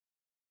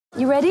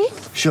You ready?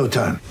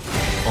 Showtime.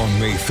 On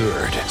May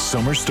 3rd,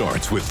 summer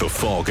starts with The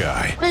Fall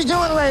Guy. Let's do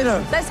it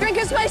later. Let's drink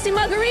a spicy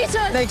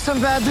margarita. Make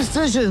some bad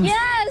decisions.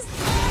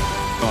 Yes!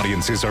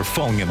 Audiences are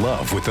falling in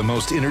love with the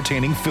most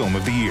entertaining film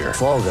of the year.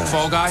 Fall Guy.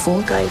 Fall Guy?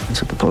 Fall guy.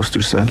 That's what the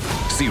poster said.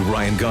 See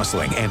Ryan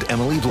Gosling and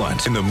Emily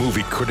Blunt in the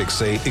movie critics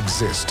say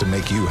exists to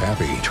make you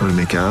happy. Trying to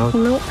make it out?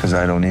 Nope. Because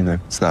I don't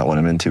either. It's not what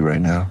I'm into right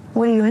now.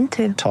 What are you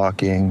into?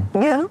 Talking.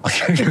 Yeah.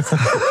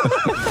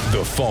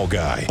 The Fall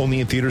Guy.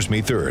 Only in theaters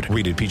May 3rd.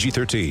 Rated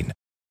PG-13.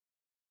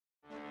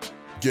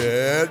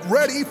 Get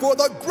ready for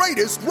the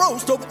greatest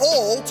roast of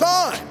all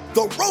time.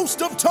 The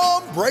Roast of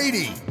Tom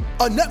Brady.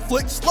 A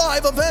Netflix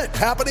live event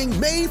happening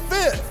May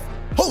 5th.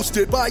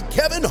 Hosted by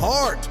Kevin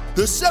Hart.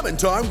 The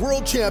 7-time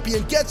world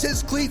champion gets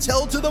his cleats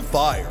held to the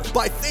fire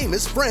by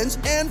famous friends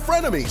and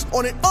frenemies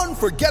on an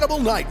unforgettable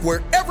night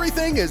where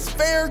everything is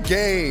fair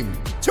game.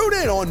 Tune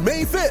in on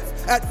May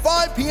 5th at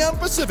 5 p.m.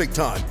 Pacific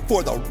time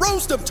for the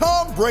Roast of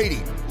Tom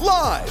Brady.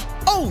 Live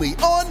only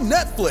on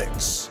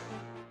Netflix.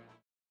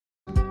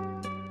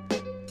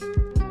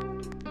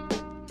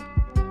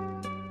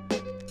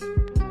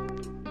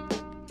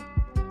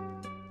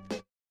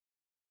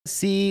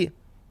 See,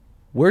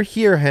 we're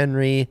here,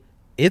 Henry.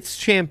 It's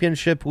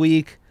championship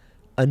week.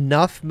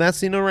 Enough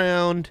messing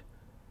around.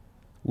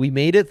 We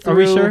made it through. Are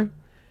we sure?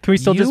 Can we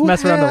still just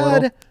mess around a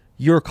little?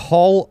 Your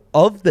call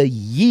of the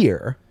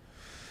year.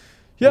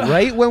 Yeah.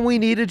 Right when we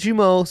needed you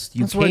most.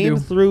 You That's what I came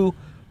do. through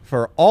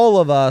for all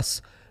of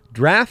us.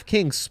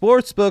 DraftKings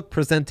Sportsbook,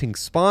 presenting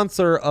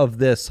sponsor of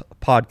this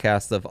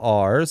podcast of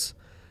ours,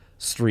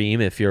 stream,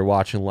 if you're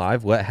watching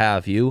live, what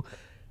have you,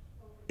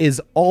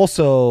 is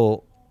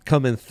also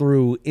coming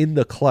through in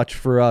the clutch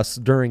for us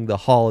during the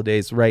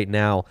holidays right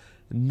now.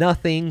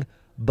 Nothing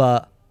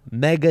but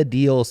mega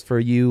deals for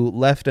you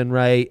left and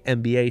right.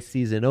 NBA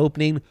season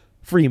opening,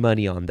 free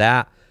money on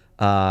that.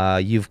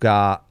 You've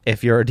got,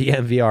 if you're a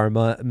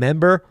DMVR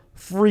member,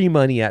 free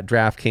money at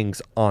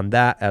DraftKings on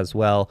that as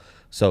well.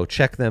 So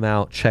check them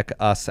out. Check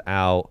us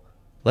out.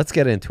 Let's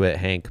get into it,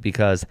 Hank,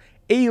 because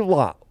a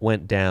lot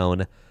went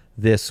down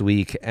this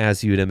week,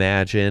 as you'd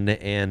imagine.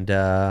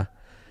 And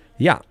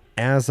yeah,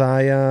 as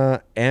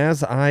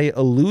I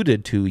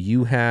alluded to,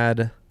 you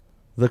had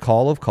the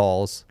call of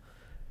calls.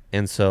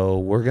 And so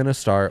we're going to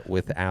start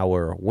with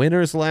our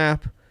winner's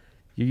lap.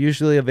 You're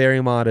usually a very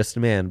modest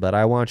man, but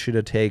I want you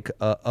to take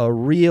a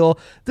real...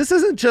 This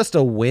isn't just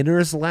a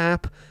winner's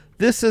lap.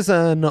 This is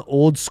an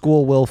old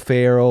school Will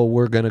Ferrell.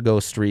 We're going to go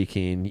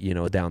streaking,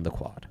 down the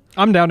quad.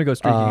 I'm down to go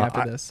streaking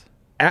after this.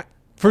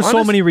 For so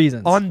Honest- many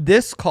reasons. On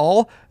this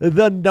call,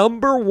 the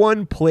number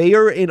one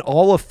player in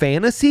all of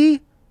fantasy,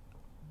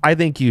 I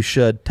think you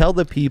should tell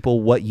the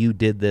people what you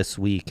did this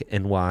week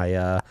and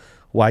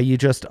why you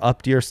just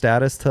upped your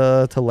status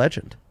to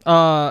legend.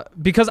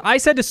 Because I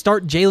said to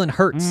start Jalen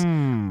Hurts.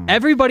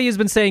 Everybody has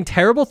been saying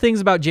terrible things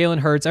about Jalen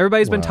Hurts.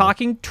 Everybody's been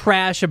talking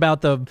trash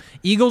about the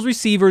Eagles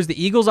receivers,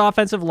 the Eagles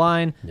offensive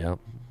line. Yep.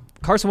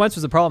 Carson Wentz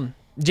was the problem.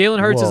 Jalen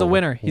Hurts is a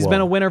winner. He's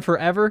been a winner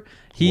forever.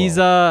 He's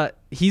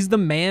the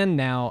man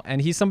now,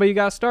 and he's somebody you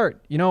got to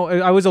start.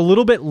 I was a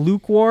little bit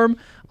lukewarm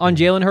on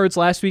Jalen Hurts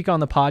last week on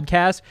the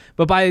podcast,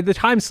 but by the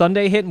time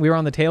Sunday hit and we were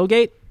on the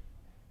tailgate,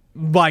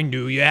 I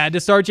knew you had to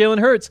start Jalen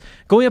Hurts.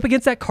 Going up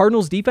against that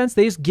Cardinals defense,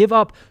 they just give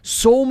up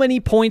so many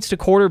points to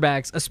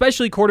quarterbacks,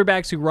 especially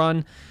quarterbacks who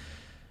run.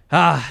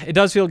 It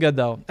does feel good,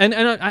 though. And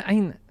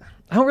I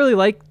don't really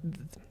like...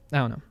 I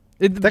don't know.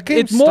 That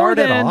game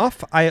started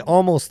off, I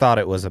almost thought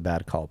it was a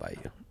bad call by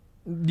you.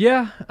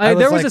 Yeah,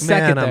 there was a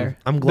second man, there.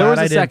 I'm glad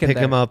I didn't pick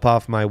him up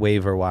off my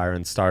waiver wire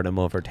and start him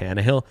over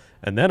Tannehill.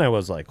 And then I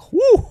was like,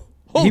 whoo!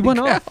 He went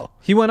cow. off.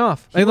 He went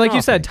off. He went like you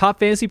off, said, Hank. top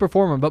fantasy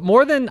performer. But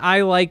more than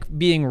I like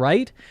being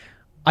right,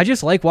 I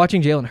just like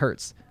watching Jalen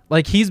Hurts.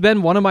 Like, he's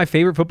been one of my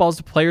favorite football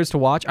players to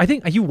watch. I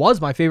think he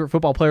was my favorite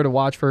football player to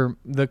watch for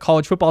the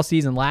college football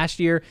season last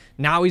year.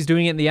 Now he's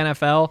doing it in the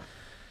NFL.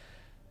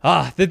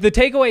 The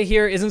takeaway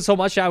here isn't so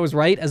much I was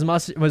right as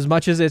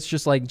much as it's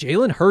just like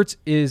Jalen Hurts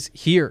is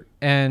here.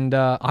 And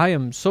I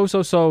am so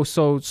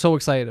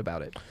excited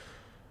about it.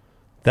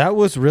 That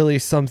was really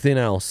something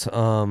else.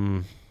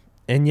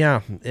 And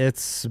yeah,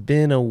 it's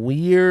been a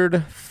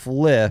weird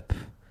flip.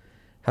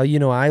 How,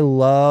 I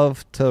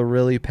love to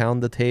really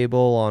pound the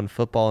table on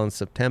football in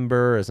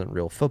September isn't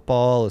real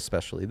football,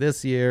 especially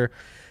this year.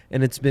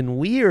 And it's been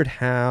weird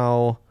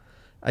how,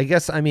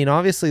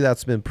 obviously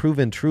that's been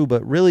proven true,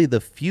 but really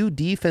the few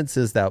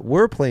defenses that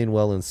were playing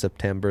well in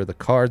September, the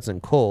Cards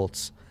and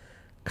Colts,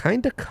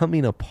 kind of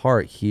coming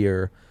apart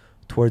here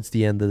towards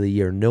the end of the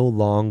year. No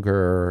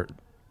longer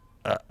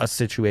a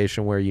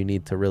situation where you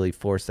need to really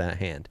force that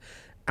hand.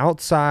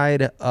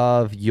 Outside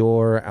of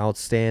your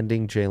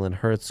outstanding Jalen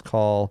Hurts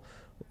call,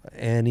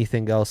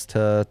 anything else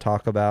to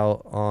talk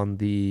about on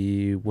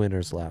the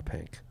winner's lap,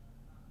 Hank?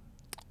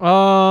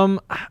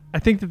 I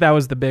think that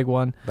was the big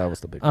one. That was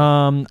the big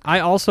one. I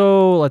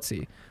also, let's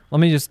see. Let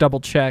me just double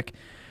check.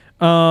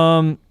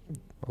 I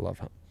love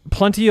him.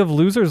 Plenty of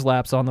losers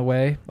laps on the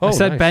way. Oh, I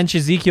said nice. bench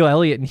Ezekiel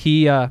Elliott, and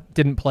he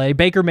didn't play.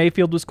 Baker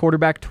Mayfield was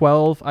quarterback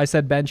 12. I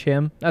said bench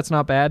him. That's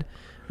not bad.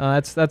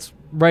 That's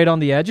right on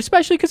the edge,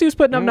 especially because he was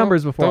putting up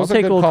numbers before. I'll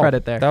take a little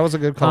credit there. That was a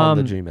good call on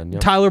the G-men.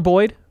 Yep. Tyler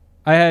Boyd,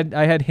 I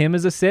had him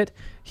as a sit.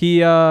 He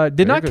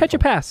did not catch a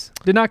pass.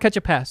 Did not catch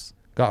a pass.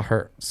 Got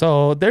hurt.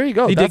 So there you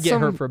go. He did get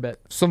hurt for a bit.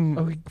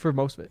 For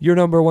most of it. Your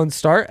number one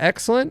start.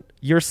 Excellent.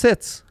 Your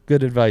sits.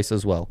 Good advice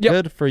as well. Yep.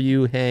 Good for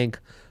you, Hank.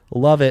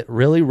 Love it.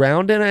 Really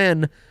rounding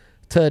in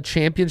to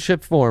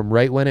championship form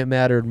right when it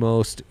mattered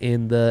most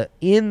in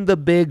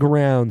the big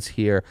rounds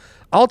here.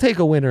 I'll take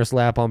a winner's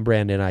lap on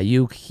Brandon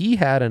Ayuk. He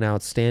had an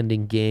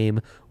outstanding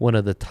game, one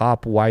of the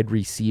top wide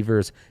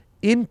receivers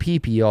in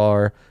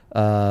PPR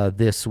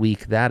this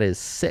week. That is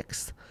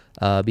 6th,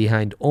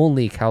 behind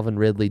only Calvin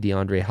Ridley,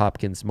 DeAndre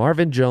Hopkins,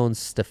 Marvin Jones,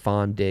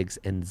 Stephon Diggs,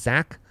 and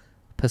Zach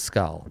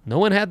Pascal. No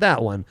one had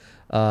that one,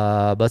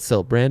 but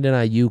still, Brandon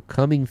Ayuk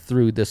coming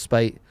through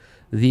despite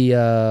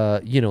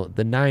the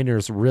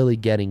Niners really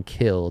getting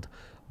killed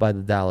by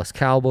the Dallas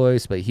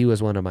Cowboys, but he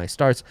was one of my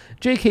starts.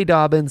 J.K.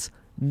 Dobbins,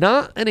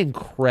 not an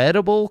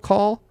incredible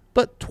call,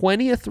 but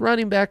 20th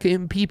running back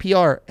in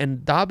PPR,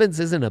 and Dobbins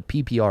isn't a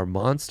PPR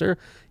monster.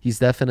 He's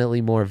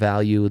definitely more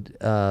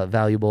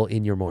valuable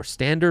in your more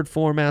standard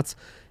formats.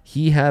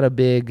 He had a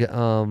big,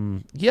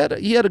 he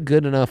had a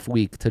good enough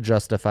week to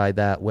justify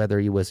that, whether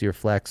he was your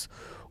flex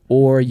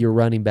or your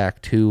running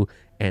back 2.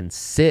 And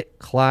sit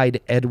Clyde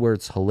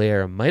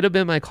Edwards-Helaire. Might have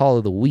been my call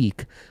of the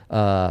week.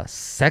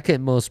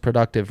 Second most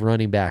productive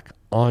running back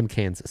on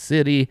Kansas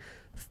City.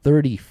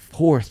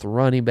 34th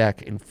running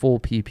back in full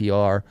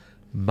PPR.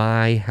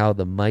 My, how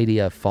the mighty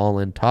have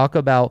fallen. Talk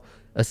about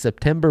a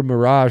September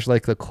mirage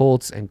like the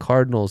Colts and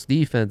Cardinals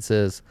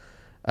defenses.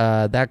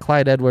 That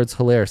Clyde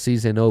Edwards-Helaire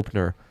season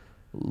opener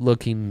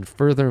looking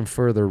further and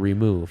further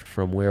removed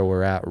from where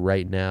we're at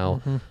right now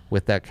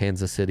with that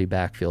Kansas City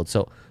backfield.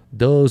 So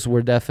those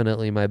were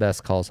definitely my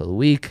best calls of the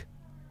week.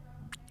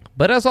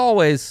 But as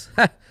always,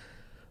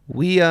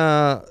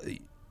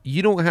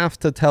 you don't have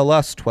to tell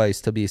us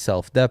twice to be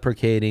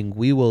self-deprecating.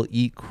 We will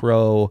eat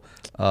crow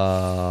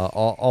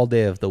all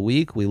day of the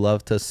week. We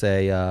love to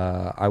say,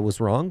 I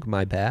was wrong,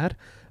 my bad.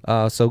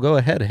 So go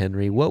ahead,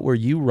 Henry. What were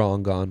you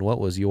wrong on? What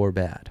was your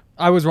bad?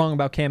 I was wrong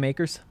about Cam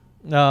Akers.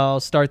 I'll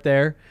start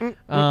there.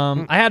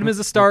 I had him as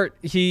a start.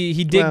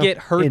 He did get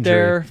hurt injury,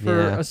 there for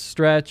a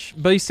stretch,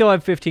 but he still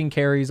had 15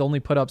 carries,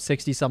 only put up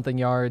 60-something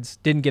yards,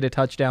 didn't get a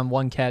touchdown,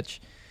 1 catch.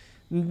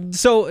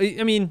 So,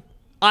 I mean,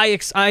 I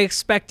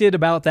expected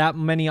about that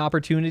many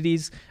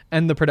opportunities,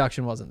 and the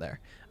production wasn't there.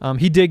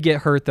 He did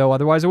get hurt, though.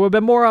 Otherwise, there would have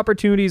been more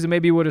opportunities, and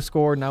maybe he would have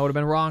scored, and I would have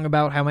been wrong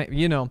about how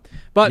many,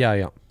 But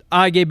Yeah.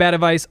 I gave bad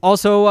advice.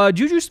 Also,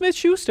 Juju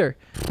Smith-Schuster,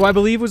 who I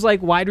believe was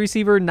like wide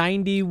receiver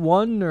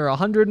 91 or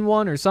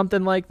 101 or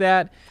something like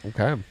that.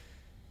 Okay.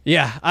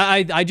 Yeah,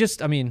 I think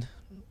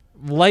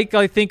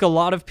a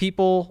lot of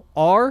people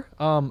are,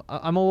 I'm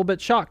a little bit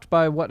shocked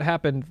by what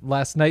happened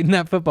last night in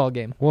that football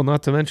game. Well,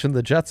 not to mention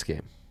the Jets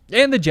game.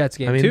 And the Jets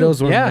game, I mean, too.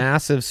 those were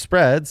massive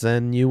spreads,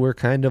 and you were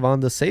kind of on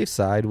the safe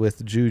side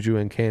with Juju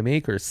and Cam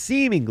Akers,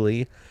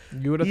 seemingly.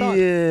 You would have thought.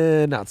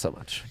 Yeah, not so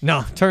much.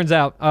 No, turns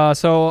out.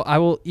 So I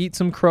will eat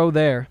some crow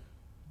there.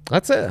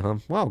 That's it, huh?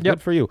 Wow,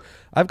 good for you.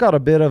 I've got a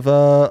bit of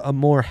a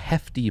more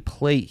hefty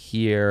plate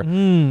here.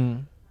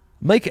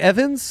 Mike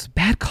Evans,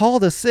 bad call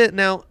to sit.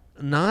 Now,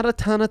 not a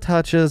ton of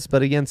touches,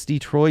 but against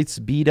Detroit's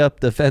beat-up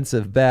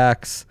defensive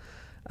backs,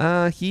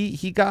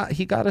 he got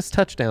his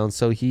touchdown,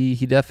 so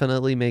he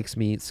definitely makes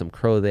me eat some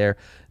crow there.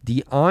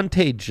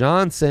 Deontay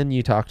Johnson,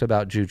 you talked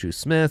about Juju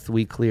Smith.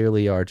 We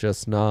clearly are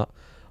just not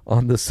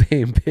on the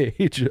same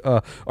page.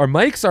 Our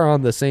mics are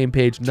on the same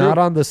page, not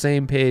on the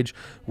same page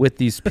with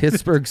these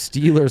Pittsburgh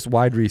Steelers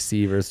wide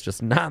receivers,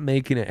 just not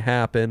making it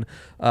happen.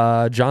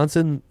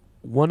 Johnson,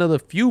 one of the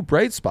few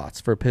bright spots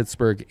for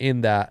Pittsburgh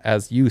in that,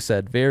 as you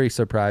said, very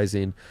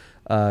surprising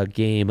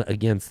game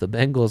against the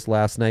Bengals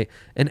last night.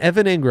 And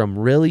Evan Ingram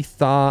really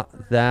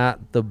thought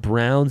that the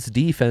Browns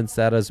defense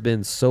that has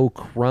been so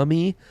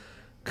crummy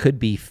could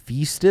be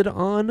feasted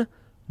on.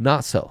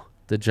 Not so.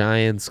 The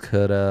Giants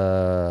could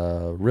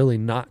really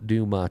not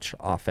do much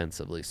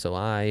offensively. So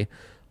I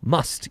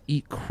must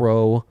eat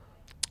crow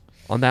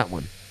on that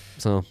one.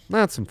 So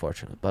that's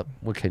unfortunate, but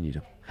what can you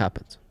do?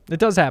 Happens. It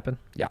does happen.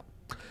 Yeah.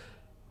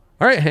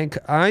 All right, Hank,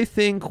 I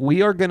think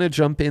we are going to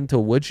jump into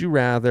Would You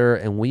Rather,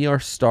 and we are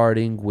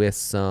starting with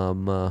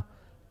some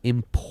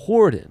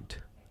important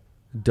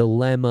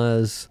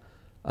dilemmas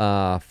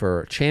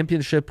for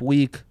championship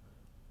week,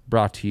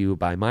 brought to you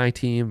by my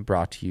team,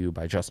 brought to you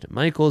by Justin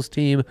Michael's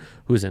team,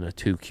 who's in a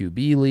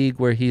 2QB league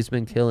where he's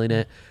been killing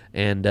it.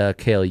 And,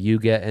 Kale, you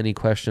get any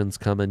questions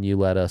coming, you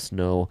let us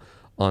know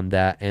on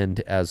that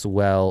end as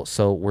well.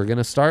 So we're going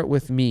to start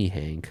with me,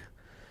 Hank,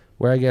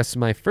 where I guess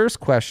my first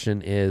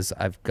question is,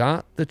 I've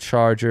got the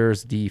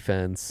Chargers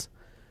defense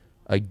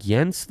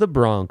against the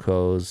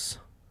Broncos,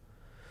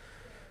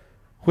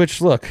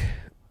 which, look,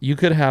 you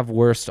could have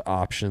worse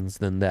options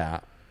than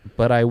that.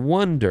 But I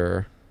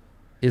wonder,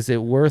 is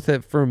it worth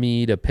it for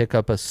me to pick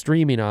up a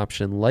streaming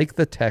option like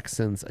the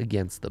Texans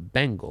against the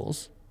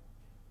Bengals?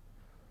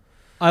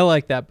 I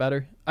like that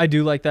better. I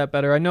do like that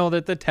better. I know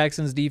that the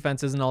Texans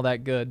defense isn't all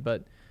that good,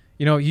 but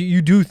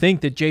you do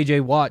think that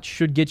J.J. Watt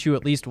should get you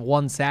at least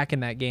one sack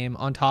in that game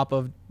on top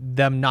of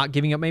them not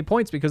giving up many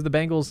points because the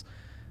Bengals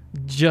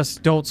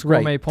just don't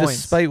score many points.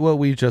 Despite what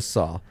we just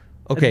saw.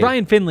 Okay. And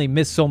Brian Finley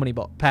missed so many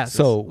passes.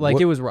 So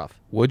it was rough.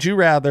 Would you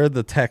rather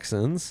the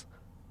Texans,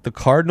 the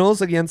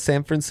Cardinals against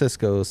San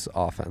Francisco's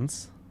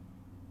offense?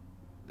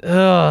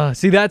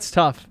 See, that's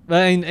tough.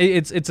 I mean,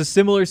 it's a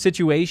similar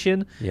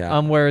situation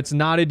where it's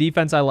not a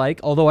defense I like,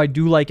 although I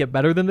do like it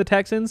better than the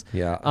Texans.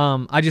 Yeah.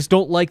 I just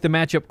don't like the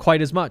matchup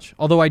quite as much,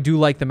 although I do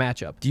like the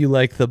matchup. Do you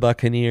like the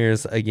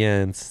Buccaneers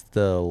against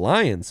the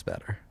Lions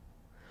better?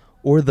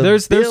 Or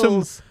the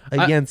Bills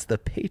against the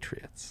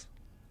Patriots?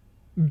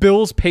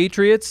 Bills,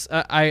 Patriots,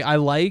 I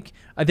like.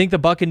 I think the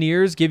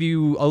Buccaneers give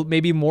you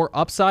maybe more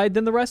upside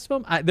than the rest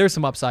of them. There's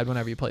some upside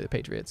whenever you play the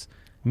Patriots.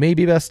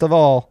 Maybe best of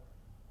all,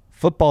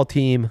 football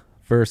team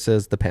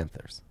versus the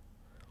Panthers,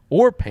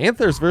 or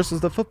Panthers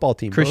versus the football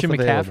team. Christian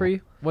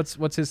McCaffrey,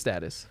 what's his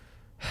status?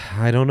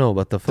 I don't know,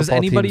 but the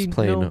football team's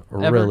playing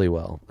really ever?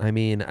 well. I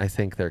mean, I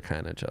think they're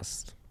kind of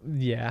just.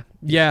 Yeah.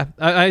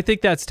 I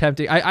think that's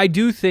tempting. I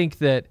do think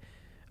that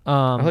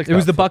it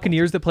was the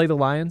Buccaneers that play the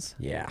Lions.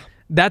 Yeah,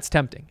 that's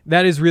tempting.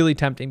 That is really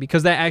tempting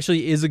because that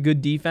actually is a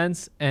good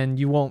defense, and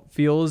you won't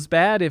feel as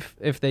bad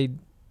if they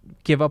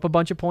give up a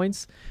bunch of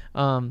points.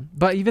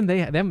 But even they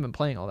haven't been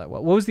playing all that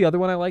well. What was the other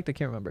one I liked? I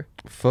can't remember.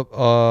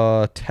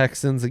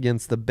 Texans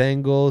against the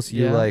Bengals.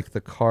 You like the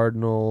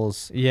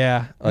Cardinals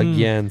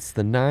against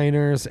the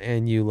Niners,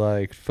 and you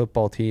like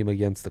football team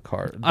against the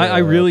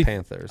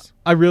Panthers.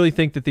 I really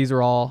think that these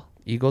are all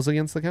Eagles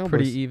against the Cowboys.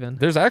 Pretty even.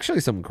 There's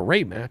actually some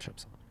great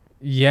matchups.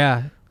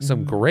 Yeah.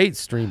 Some great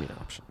streaming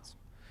options.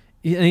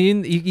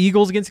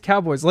 Eagles against the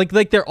Cowboys.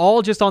 Like they're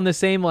all just on the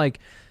same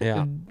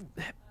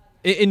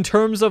in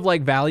terms of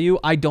like value,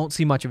 I don't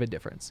see much of a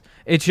difference.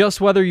 It's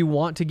just whether you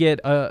want to get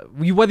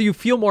whether you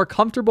feel more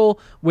comfortable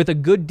with a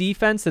good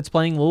defense that's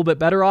playing a little bit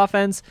better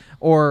offense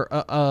or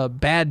a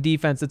bad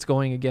defense that's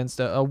going against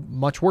a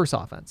much worse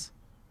offense.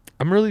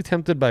 I'm really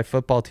tempted by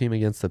football team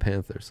against the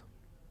Panthers.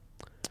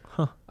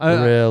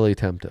 Really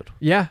tempted.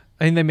 Yeah,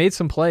 I mean they made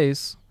some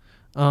plays.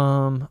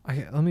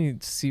 Let me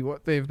see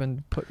what they've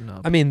been putting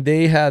up. I mean,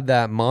 they had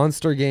that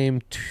monster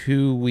game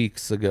 2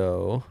 weeks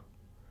ago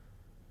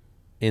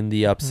in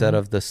the upset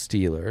of the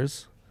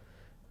Steelers.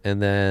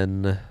 And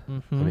then,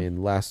 I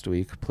mean, last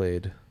week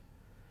played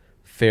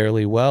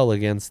fairly well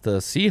against the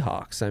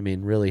Seahawks. I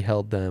mean, really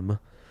held them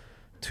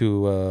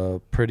to a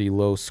pretty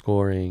low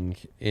scoring.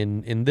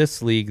 In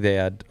this league, they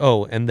had,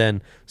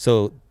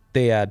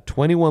 they had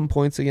 21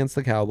 points against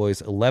the Cowboys,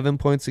 11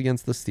 points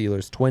against the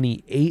Steelers,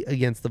 28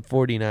 against the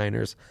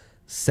 49ers,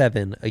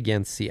 7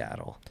 against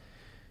Seattle.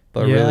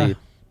 But really,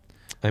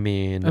 I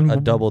mean, a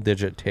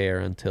double-digit tear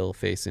until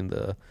facing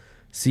the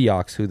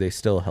Seahawks, who they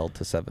still held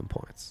to 7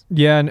 points.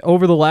 Yeah, and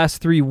over the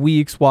last 3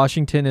 weeks,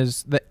 Washington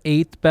is the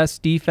 8th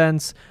best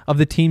defense of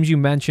the teams you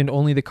mentioned.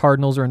 Only the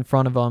Cardinals are in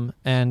front of them,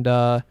 and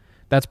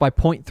that's by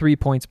 0.3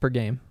 points per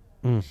game.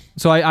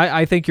 So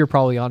I think you're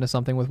probably onto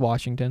something with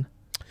Washington.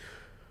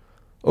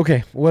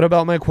 Okay, what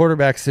about my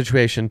quarterback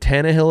situation?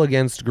 Tannehill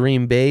against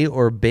Green Bay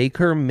or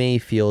Baker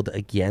Mayfield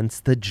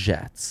against the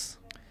Jets?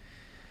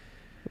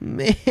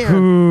 Man.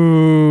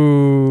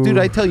 Ooh. Dude,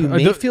 I tell you,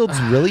 Mayfield's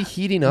really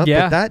heating up,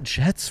 but that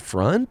Jets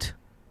front?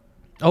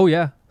 Oh,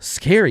 yeah.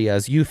 Scary,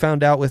 as you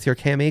found out with your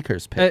Cam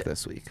Akers pick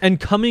this week. And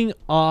coming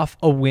off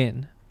a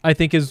win, I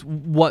think, is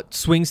what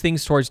swings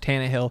things towards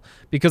Tannehill,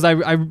 because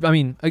I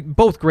mean,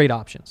 both great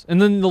options.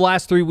 And then the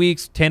last 3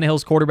 weeks,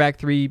 Tannehill's quarterback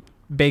 3,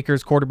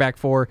 Baker's quarterback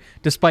 4,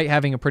 despite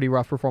having a pretty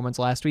rough performance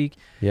last week.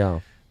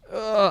 Yeah.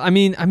 I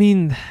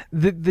mean,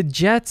 the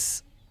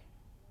Jets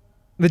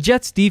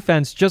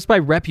defense, just by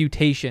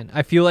reputation,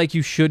 I feel like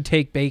you should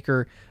take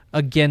Baker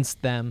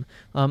against them,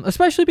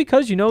 especially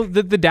because,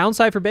 the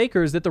downside for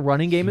Baker is that the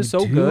running game is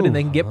so good and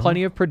they can get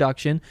plenty of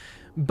production.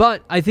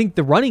 But I think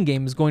the running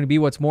game is going to be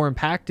what's more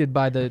impacted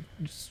by the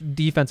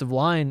defensive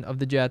line of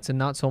the Jets and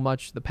not so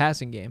much the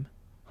passing game.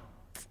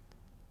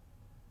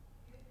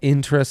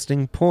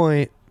 Interesting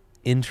point.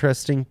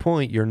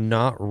 You're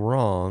not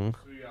wrong.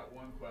 So we got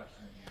one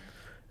question here.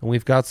 And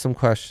we've got some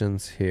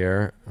questions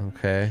here.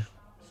 Okay.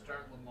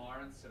 Start Lamar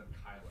instead of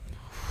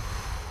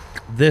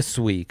Kyler. This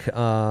week.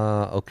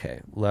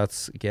 Okay.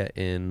 Let's get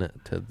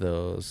into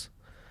those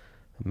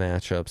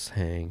matchups,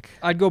 Hank.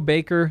 I'd go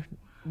Baker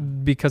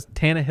because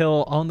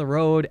Tannehill on the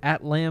road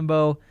at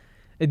Lambeau,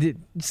 it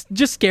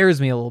just scares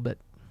me a little bit.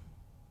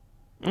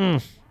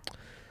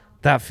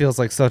 That feels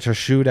like such a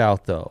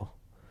shootout, though.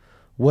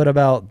 What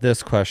about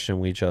this question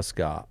we just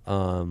got?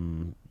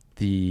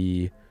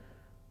 The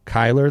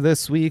Kyler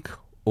this week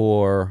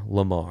or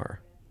Lamar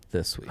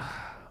this week?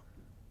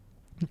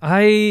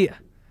 I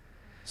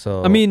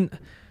mean,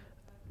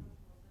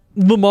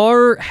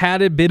 Lamar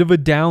had a bit of a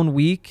down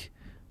week.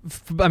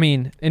 I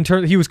mean,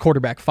 he was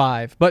quarterback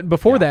 5, but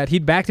before that,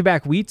 he'd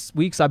back-to-back weeks.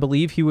 I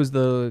believe he was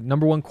the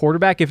number 1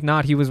 quarterback. If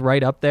not, he was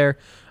right up there.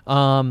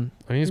 I mean,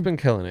 he's been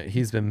killing it.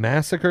 He's been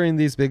massacring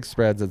these big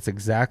spreads. That's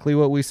exactly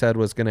what we said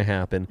was going to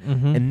happen.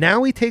 And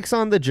now he takes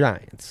on the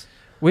Giants,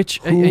 which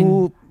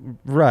who,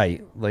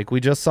 right, like we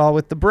just saw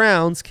with the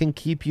Browns, can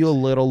keep you a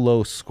little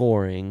low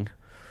scoring.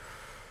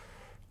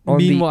 On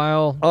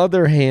meanwhile, the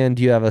other hand,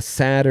 you have a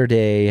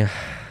Saturday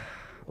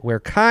where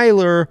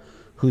Kyler,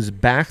 who's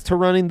back to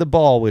running the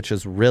ball, which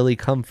is really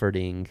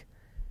comforting,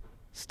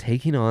 is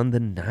taking on the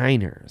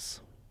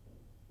Niners.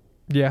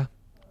 yeah,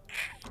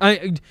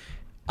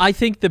 I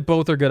think that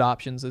both are good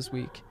options this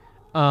week.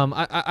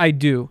 I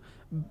do.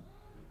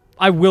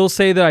 I will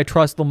say that I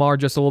trust Lamar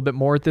just a little bit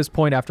more at this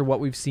point after what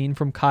we've seen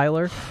from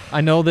Kyler. I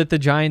know that the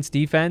Giants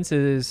defense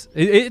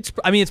it's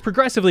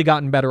progressively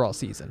gotten better all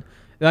season.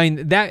 I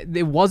mean, that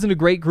it wasn't a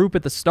great group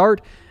at the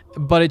start,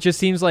 but it just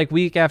seems like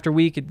week after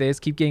week they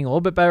just keep getting a little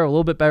bit better, a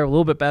little bit better, a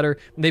little bit better.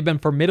 They've been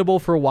formidable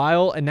for a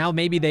while, and now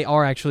maybe they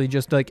are actually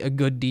just like a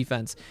good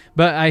defense.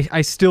 But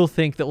I still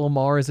think that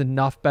Lamar is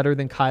enough better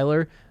than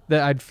Kyler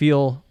that I'd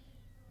feel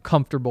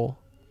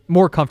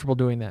more comfortable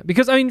doing that.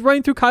 Because, I mean,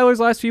 running through Kyler's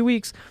last few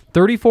weeks,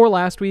 34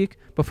 last week.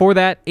 Before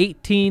that,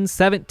 18,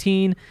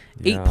 17,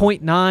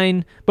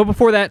 8.9. But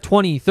before that,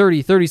 20,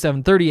 30,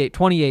 37, 38,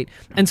 28.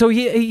 And so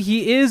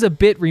he is a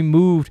bit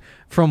removed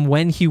from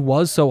when he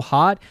was so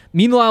hot.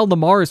 Meanwhile,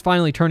 Lamar is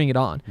finally turning it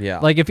on. Yeah.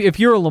 Like, if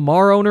you're a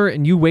Lamar owner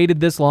and you waited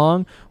this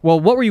long, well,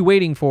 what were you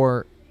waiting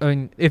for? I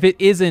mean, if it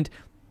isn't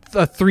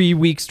a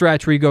 3-week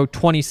stretch where you go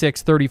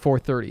 26, 34,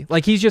 30.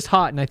 Like, he's just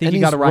hot, and I think you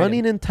got to ride him. He's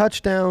running in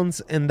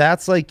touchdowns, and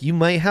that's like, you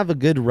might have a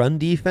good run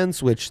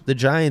defense, which the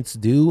Giants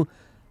do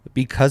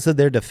because of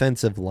their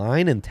defensive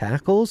line and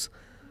tackles,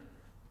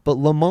 but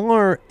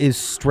Lamar is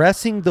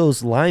stressing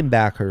those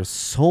linebackers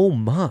so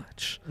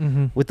much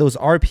with those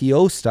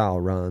RPO-style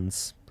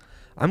runs.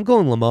 I'm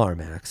going Lamar,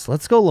 Max.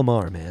 Let's go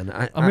Lamar, man.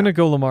 I'm going to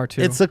go Lamar,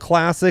 too. It's a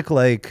classic,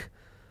 like,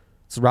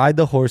 let's ride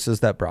the horses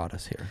that brought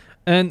us here.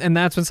 And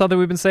that's been something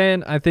we've been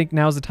saying. I think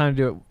now's the time to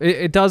do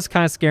it. It does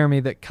kind of scare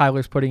me that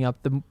Kyler's putting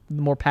up the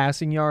more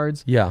passing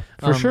yards. Yeah,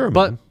 for sure.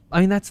 But man.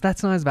 I mean, that's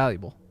not as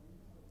valuable.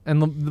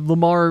 And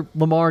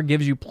Lamar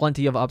gives you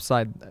plenty of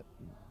upside,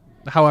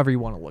 however you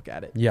want to look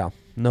at it. Yeah,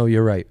 no,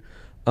 you're right.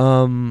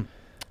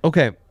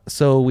 Okay,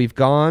 so we've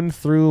gone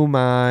through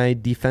my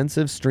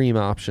defensive stream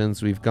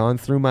options. We've gone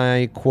through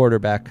my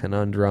quarterback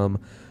conundrum.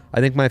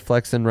 I think my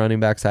flex and running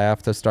backs, I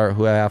have to start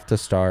who I have to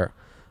start.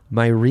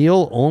 My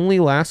real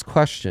only last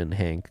question,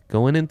 Hank,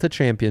 going into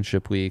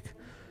championship week,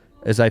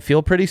 is I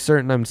feel pretty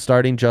certain I'm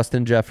starting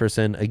Justin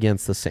Jefferson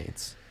against the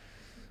Saints.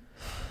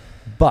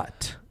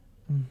 But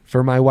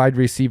for my wide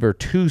receiver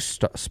 2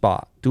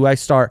 spot, do I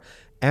start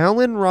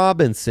Allen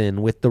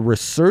Robinson with the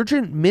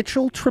resurgent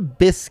Mitchell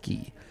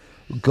Trubisky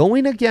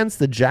going against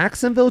the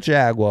Jacksonville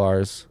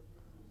Jaguars,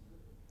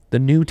 the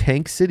new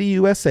Tank City,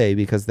 USA,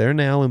 because they're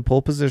now in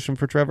pole position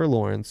for Trevor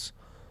Lawrence,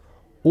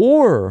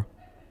 or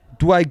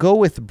do I go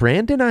with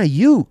Brandon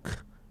Ayuk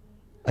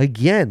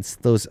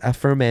against those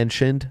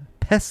aforementioned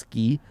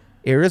pesky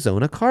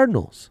Arizona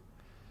Cardinals?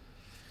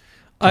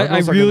 I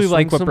really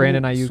like what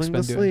Brandon Ayuk's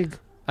been doing. League.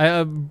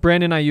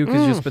 Brandon Ayuk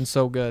has just been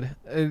so good.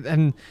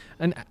 And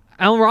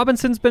Allen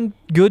Robinson's been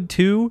good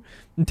too.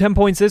 10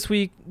 points this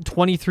week,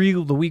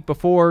 23 the week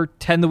before,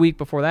 10 the week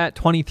before that,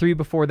 23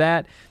 before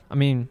that. I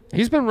mean,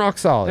 he's been rock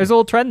solid. There's a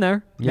little trend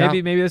there. Yeah.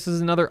 Maybe this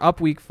is another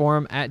up week for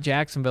him at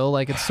Jacksonville.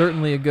 Like, it's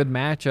certainly a good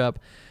matchup.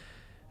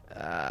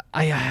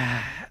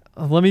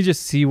 Let me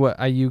just see what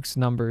Ayuk's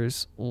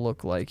numbers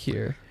look like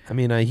here. I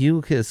mean,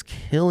 Ayuk is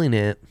killing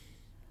it.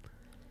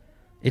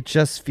 It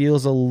just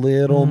feels a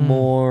little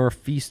more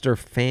feast or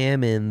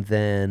famine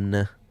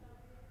than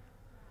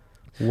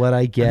what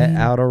I get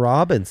out of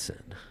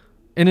Robinson.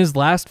 In his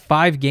last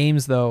 5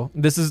 games, though,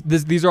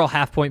 these are all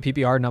half-point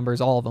PPR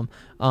numbers, all of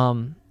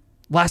them.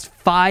 Last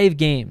 5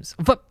 games,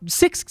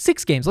 six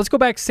games. Let's go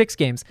back 6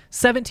 games.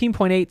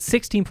 17.8,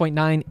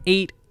 16.9,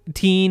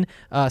 18,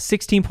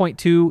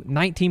 16.2,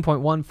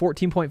 19.1,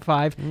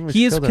 14.5.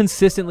 He is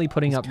consistently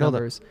putting up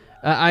numbers.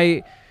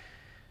 I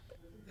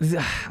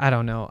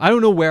don't know. I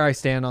don't know where I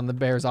stand on the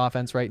Bears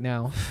offense right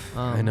now.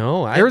 I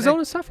know.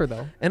 Arizona's tougher,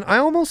 though. And I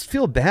almost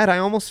feel bad. I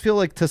almost feel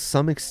like to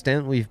some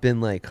extent we've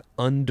been like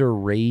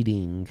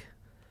underrating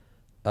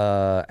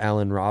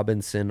Allen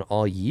Robinson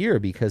all year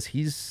because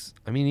he's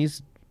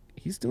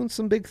doing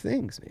some big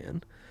things,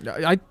 man.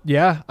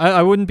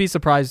 I wouldn't be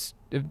surprised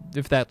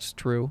if that's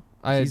true.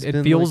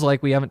 It feels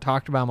like we haven't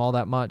talked about him all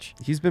that much.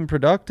 He's been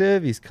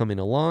productive. He's coming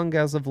along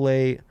as of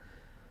late.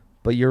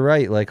 But you're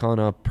right, like on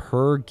a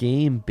per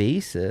game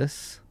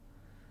basis,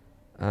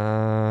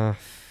 it's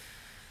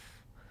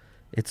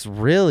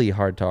really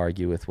hard to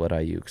argue with what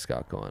Ayuk's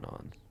got going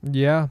on.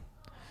 Yeah.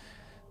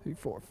 3,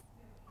 4.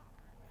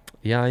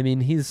 Yeah, I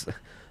mean,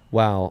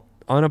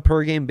 on a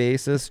per game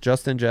basis,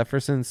 Justin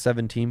Jefferson,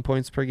 17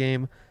 points per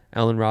game.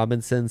 Allen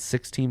Robinson,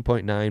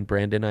 16.9.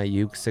 Brandon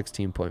Ayuk,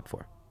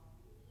 16.4.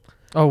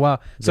 Oh, wow.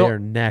 So they're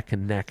neck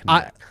and neck and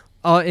neck.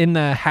 In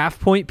the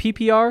half-point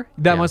PPR,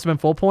 that must have been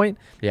full point.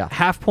 Yeah.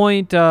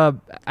 Half-point,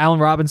 Allen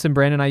Robinson,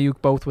 Brandon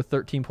Ayuk, both with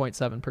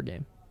 13.7 per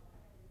game.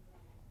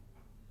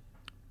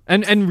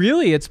 And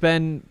really, it's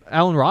been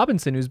Allen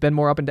Robinson who's been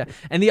more up and down.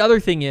 And the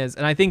other thing is,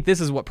 and I think this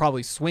is what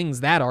probably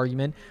swings that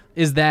argument,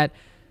 is that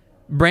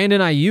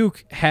Brandon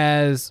Ayuk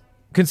has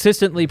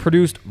consistently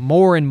produced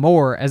more and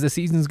more as the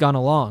season's gone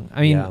along.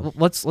 I mean, Yeah.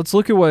 let's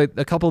look at what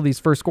a couple of these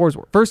first scores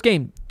were. First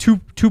game,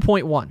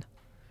 2.1.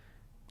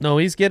 No,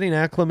 he's getting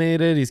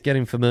acclimated. He's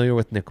getting familiar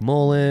with Nick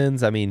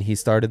Mullins. I mean, he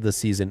started the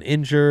season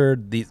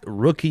injured. These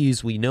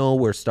rookies we know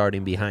were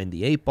starting behind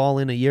the 8 ball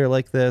in a year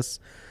like this.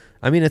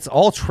 I mean, it's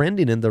all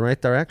trending in the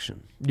right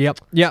direction. Yep.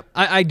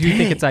 I do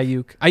think it's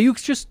Ayuk.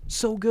 Ayuk's just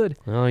so good.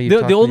 Oh, you the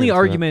talked me only into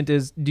argument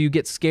is, do you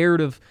get scared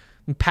of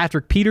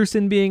Patrick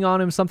Peterson being on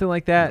him, something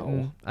like that? No.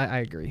 And I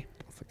agree.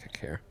 I don't think I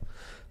care.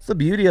 It's the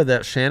beauty of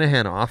that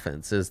Shanahan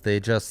offense is they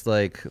just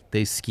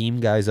they scheme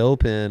guys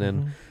open,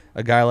 and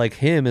a guy like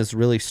him is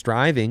really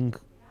striving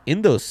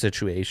in those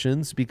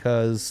situations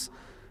because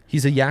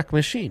he's a yak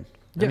machine.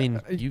 I Yeah,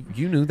 mean,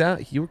 you knew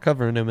that. You were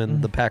covering him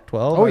in the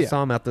Pac-12. Oh, I yeah.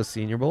 saw him at the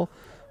Senior Bowl.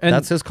 And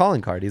That's his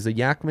calling card. He's a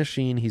yak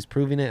machine. He's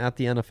proving it at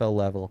the NFL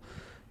level.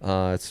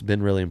 It's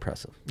been really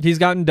impressive. he's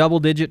gotten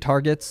double-digit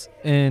targets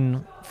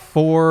in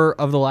 4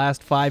 of the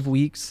last 5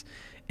 weeks,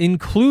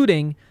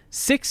 including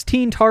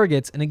 16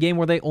 targets in a game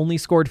where they only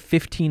scored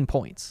 15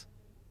 points.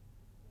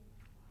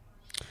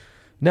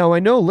 Now, I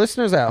know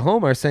listeners at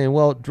home are saying,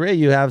 well, Dre,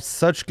 you have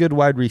such good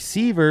wide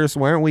receivers.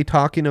 Why aren't we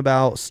talking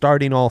about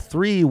starting all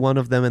 3, one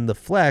of them in the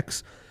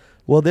flex?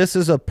 Well, this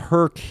is a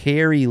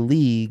per-carry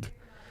league.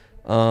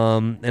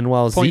 And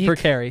while Point per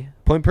carry.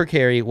 Point per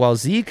carry. While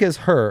Zeke is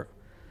hurt,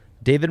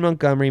 David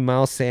Montgomery,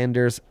 Miles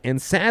Sanders,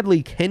 and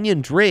sadly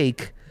Kenyon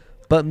Drake,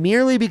 but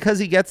merely because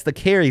he gets the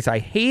carries. I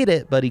hate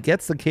it, but he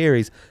gets the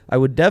carries. I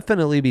would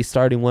definitely be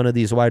starting one of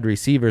these wide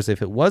receivers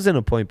if it wasn't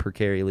a point per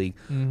carry league.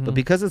 But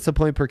because it's a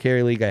point per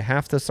carry league, I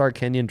have to start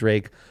Kenyon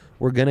Drake.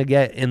 We're going to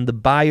get in the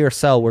buy or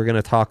sell. We're going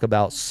to talk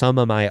about some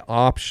of my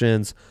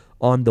options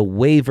on the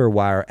waiver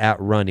wire at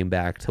running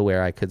back to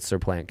where I could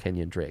supplant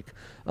Kenyon Drake.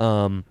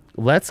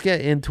 Let's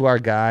get into our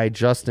guy,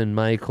 Justin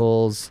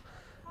Michaels.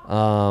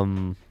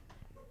 Conundrums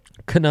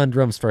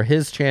for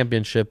his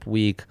championship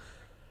week.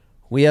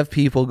 We have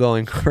people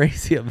going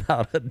crazy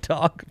about a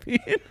dog being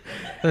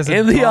There's a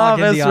in the dog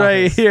in office the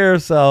right office. here,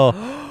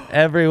 so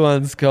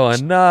everyone's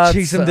going nuts.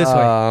 Chase him this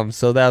way.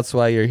 So that's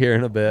why you're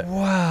hearing a bit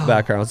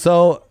background.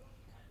 So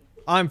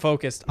I'm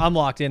focused. I'm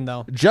locked in,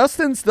 though.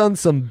 Justin's done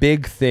some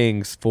big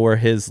things for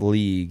his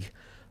league.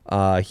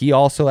 He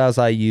also has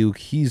Ayuk.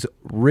 He's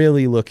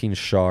really looking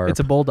sharp. It's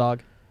a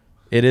bulldog.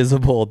 It is a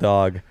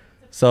bulldog.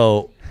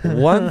 So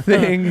one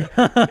thing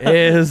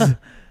is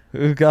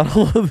we've got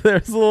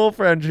there's a little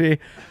Frenchie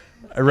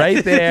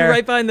right there.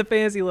 Right behind the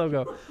fantasy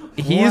logo.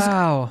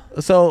 Wow.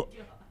 So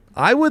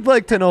I would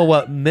like to know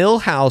what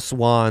Millhouse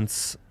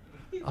wants.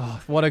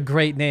 Oh, what a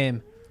great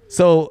name.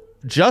 So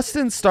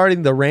Justin's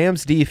starting the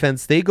Rams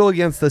defense. They go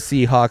against the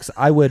Seahawks.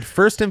 I would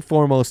first and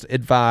foremost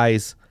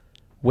advise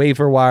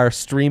waiver wire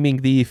streaming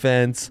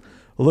defense.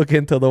 Look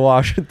into the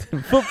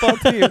Washington football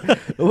team.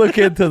 Look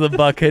into the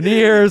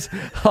Buccaneers.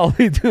 I'll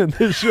be doing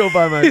this show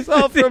by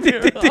myself from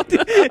here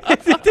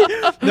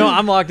on. No,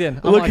 I'm locked in.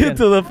 Look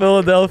into the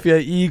Philadelphia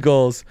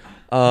Eagles.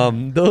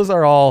 Those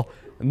are all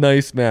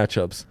nice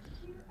matchups.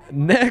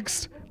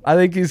 Next, I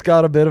think he's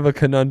got a bit of a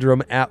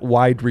conundrum at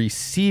wide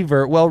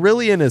receiver. Well,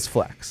 really in his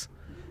flex.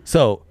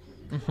 So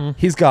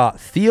he's got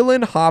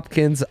Thielen,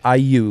 Hopkins,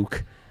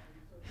 Ayuk.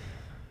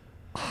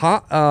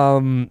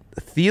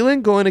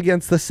 Thielen going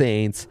against the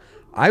Saints.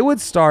 I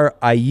would start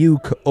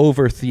Ayuk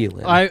over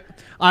Thielen.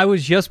 I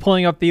was just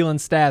pulling up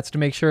Thielen's stats to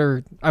make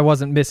sure I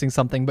wasn't missing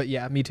something, but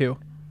yeah, me too.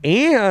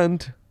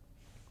 And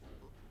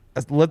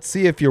let's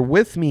see if you're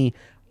with me.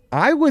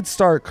 I would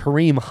start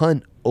Kareem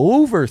Hunt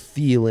over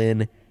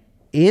Thielen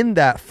in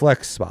that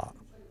flex spot.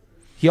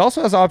 He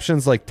also has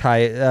options like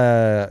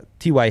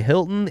T.Y.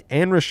 Hilton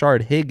and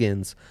Rashard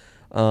Higgins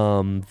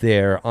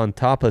there on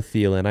top of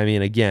Thielen. I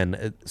mean,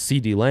 again,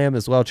 C.D. Lamb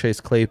as well, Chase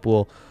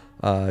Claypool.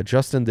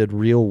 Justin did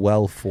real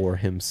well for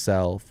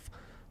himself.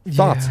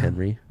 Thoughts,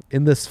 Henry,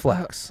 in this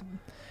flex?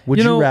 Would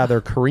you rather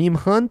Kareem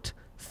Hunt,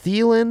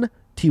 Thielen,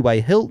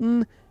 T.Y.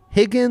 Hilton,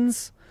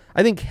 Higgins?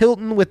 I think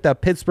Hilton with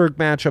that Pittsburgh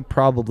matchup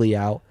probably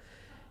out.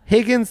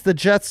 Higgins, the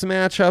Jets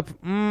matchup,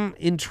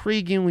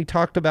 intriguing. We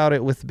talked about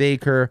it with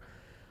Baker.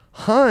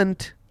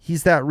 Hunt,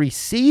 he's that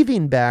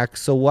receiving back,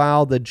 so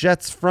while the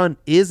Jets front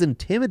is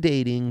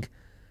intimidating,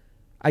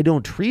 I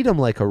don't treat him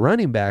like a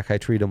running back. I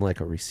treat him like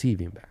a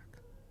receiving back.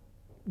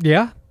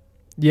 Yeah.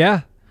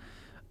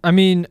 I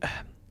mean,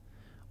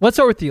 let's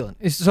start with Thielen.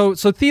 So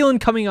Thielen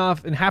coming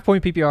off in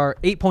half-point PPR,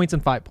 8 points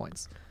and 5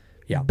 points.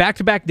 Yeah.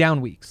 Back-to-back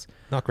down weeks.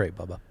 Not great,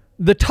 Bubba.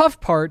 The tough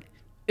part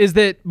is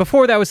that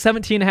before that was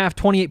 17.5,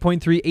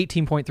 28.3,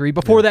 18.3.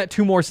 Before that,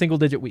 2 more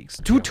single-digit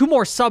weeks. Two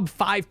more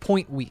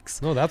sub-5-point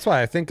weeks. No, that's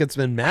why I think it's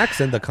been Max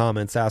in the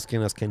comments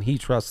asking us, can he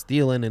trust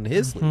Thielen in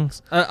his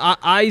leagues?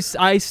 I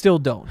still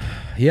don't.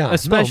 Yeah.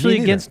 Especially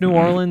against New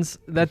Orleans.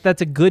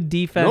 That's a good No,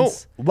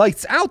 defense.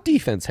 lights out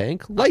defense,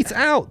 Hank. Lights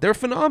out. They're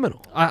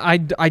phenomenal. I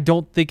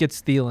don't think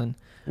it's Thielen.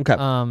 Okay.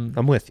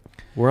 I'm with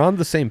you. We're on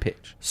the same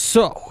page.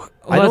 So,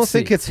 I don't let's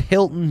think see. it's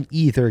Hilton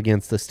either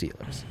against the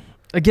Steelers.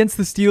 Against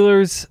the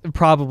Steelers,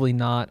 probably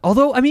not.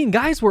 Although, I mean,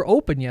 guys were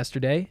open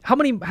yesterday. How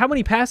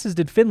many passes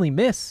did Finley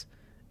miss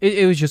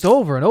It was just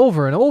over and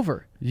over and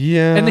over.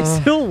 Yeah. And they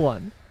still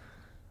won.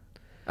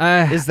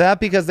 Is that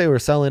because they were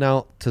selling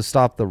out to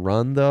stop the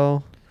run,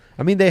 though?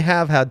 I mean, they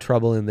have had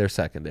trouble in their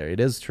secondary. It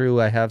is true.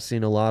 I have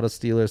seen a lot of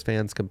Steelers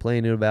fans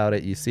complaining about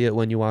it. You see it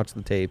when you watch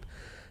the tape.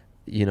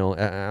 You know,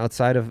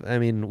 outside of, I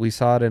mean, we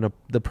saw it in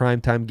the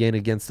primetime game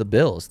against the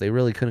Bills. They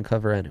really couldn't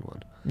cover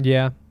anyone.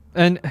 Yeah.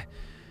 And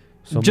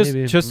So just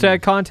maybe, to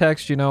add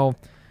context, you know,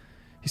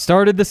 he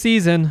started the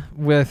season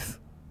with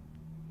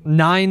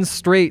 9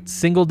 straight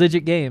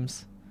single-digit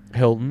games.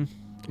 Hilton.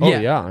 Oh,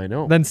 yeah, I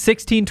know. Then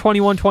 16,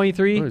 21,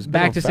 23, Oh, he's been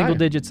back on to single fire.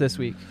 digits this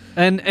week.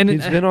 And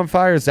He's been on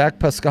fire. Zach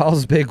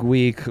Pascal's big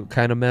week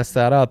kind of messed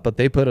that up, but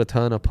they put a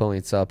ton of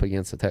points up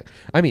against the Tech.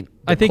 I mean,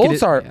 the I think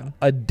Colts are yeah.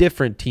 a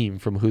different team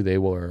from who they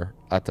were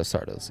at the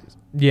start of the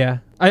season. Yeah.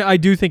 I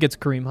do think it's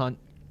Kareem Hunt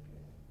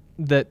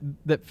that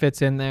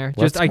fits in there.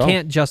 Let's I go.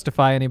 can't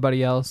justify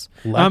anybody else.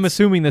 I'm Let's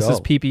assuming this is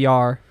go.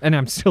 PPR, and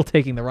I'm still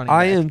taking the running back.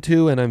 I am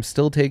too, and I'm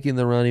still taking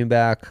the running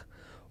back.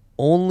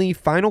 Only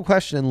final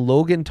question,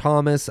 Logan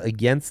Thomas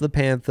against the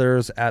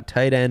Panthers at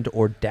tight end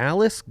or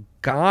Dallas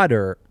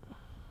Goedert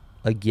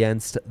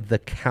against the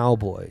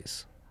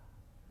Cowboys?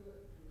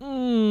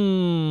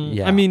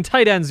 Yeah. I mean,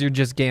 tight ends, you're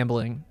just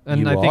gambling.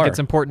 And You I think are. it's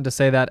important to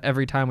say that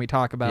every time we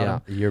talk about Yeah,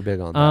 them. you're big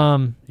on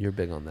that. You're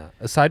big on that.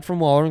 Aside from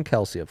Waller and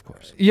Kelsey, of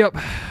course. Yep.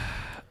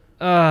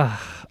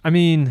 I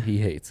mean, He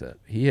hates it.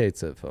 He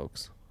hates it,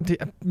 folks.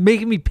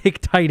 making me pick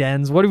tight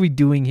ends. What are we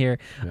doing here?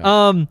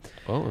 Well,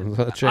 it's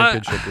a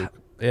championship week.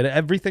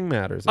 Everything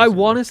matters. I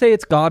want to say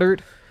it's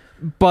Goddard,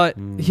 but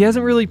he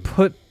hasn't really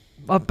put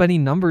up any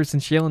numbers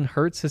since Jalen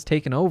Hurts has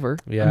taken over.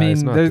 Yeah, I he's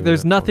mean, not doing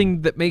there's that for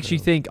nothing that makes you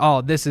think,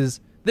 oh, this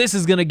is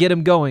gonna get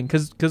him going,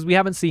 because we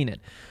haven't seen it.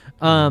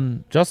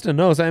 Justin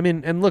knows. I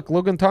mean, and look,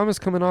 Logan Thomas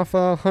coming off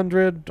a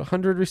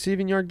 100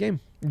 receiving yard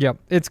game. Yep,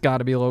 it's got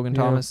to be Logan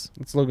Thomas.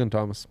 Yeah, it's Logan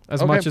Thomas.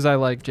 As Okay. much as I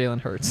like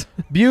Jalen Hurts.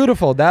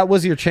 Beautiful. That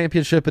was your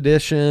championship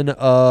edition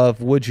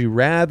of Would You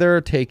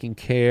Rather, taking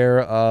care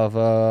of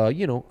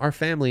our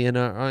family and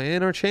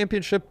our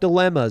championship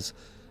dilemmas.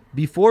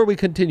 Before we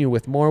continue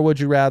with more Would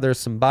You Rather,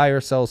 some buy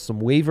or sell, some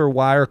waiver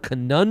wire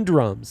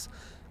conundrums,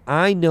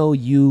 I know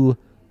you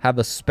have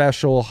a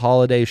special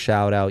holiday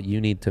shout out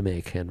you need to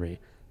make, Henry.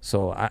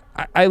 So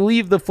I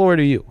leave the floor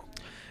to you.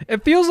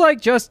 It feels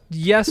like just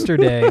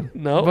yesterday.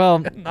 No. Well,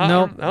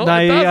 No, no. it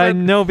I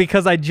doesn't. know,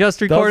 because I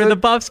just recorded the Doesn't.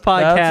 Buffs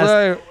podcast.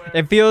 That's right.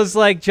 It feels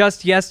like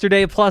just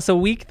yesterday plus a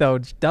week, though,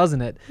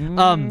 doesn't it?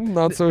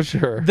 Not so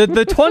sure. The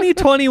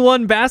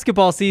 2021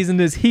 basketball season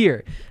is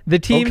here. The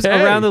teams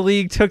Okay. around the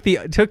league took the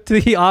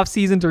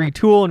offseason to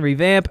retool and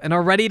revamp and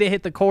are ready to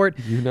hit the court.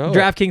 You know it.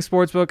 DraftKings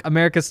Sportsbook,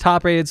 America's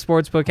top-rated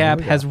sportsbook app,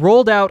 yeah. has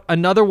rolled out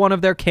another one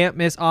of their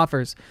can't-miss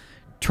offers.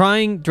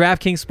 Trying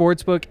DraftKings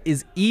Sportsbook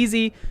is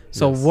easy,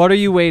 so what are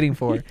you waiting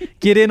for?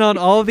 Get in on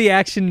all of the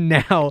action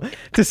now.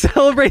 To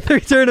celebrate the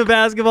return of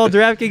basketball,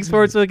 DraftKings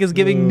Sportsbook is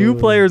giving new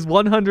players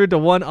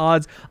 100-1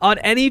 odds on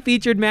any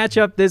featured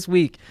matchup this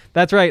week.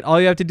 That's right.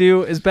 All you have to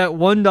do is bet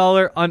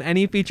 $1 on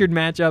any featured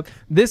matchup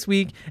this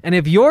week, and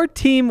if your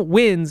team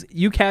wins,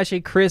 you cash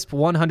a crisp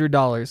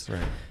 $100. Right.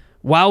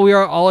 While we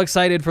are all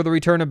excited for the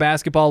return of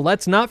basketball,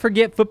 let's not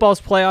forget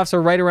football's playoffs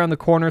are right around the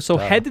corner, so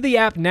head to the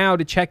app now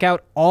to check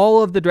out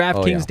all of the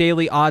DraftKings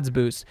daily odds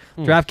boosts.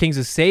 DraftKings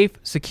is safe,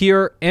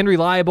 secure, and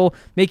reliable,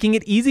 making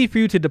it easy for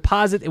you to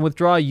deposit and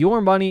withdraw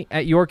your money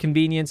at your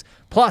convenience.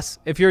 Plus,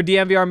 if you're a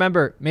DMVR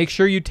member, make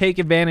sure you take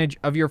advantage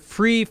of your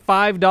free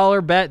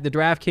 $5 bet the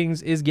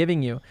DraftKings is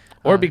giving you.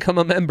 Or become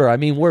a member. I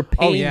mean, we're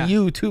paying yeah.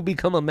 you to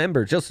become a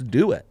member. Just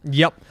do it.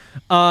 Yep.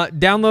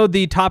 Download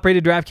the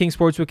top-rated DraftKings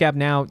Sportsbook app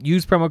now.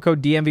 Use promo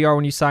code DMVR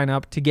when you sign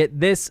up to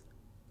get this.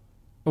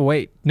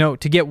 To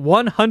get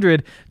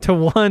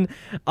 100-1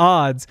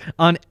 odds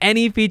on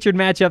any featured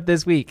matchup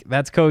this week.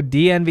 That's code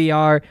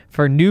DNVR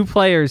for new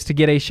players to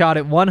get a shot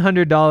at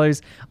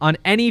 $100 on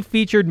any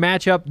featured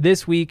matchup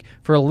this week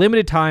for a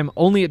limited time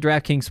only at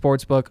DraftKings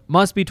Sportsbook.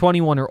 Must be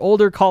 21 or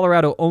older.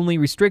 Colorado only.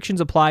 Restrictions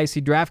apply. See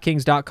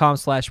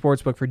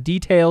DraftKings.com/sportsbook for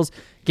details.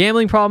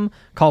 Gambling problem?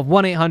 Call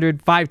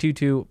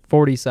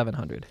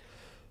 1-800-522-4700.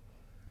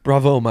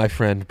 Bravo, my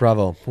friend.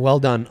 Bravo. Well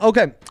done.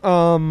 Okay.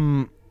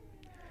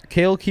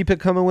 Kale, keep it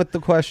coming with the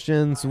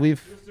questions. Just a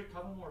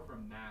couple more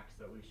from Max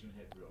that we should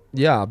hit real quick.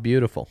 Yeah,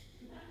 beautiful.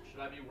 Should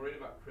I be worried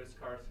about Chris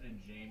Carson and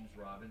James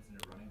Robinson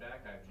at running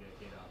back? I have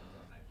J.K. Dobbins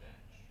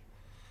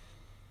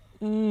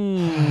on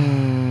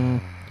my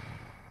bench.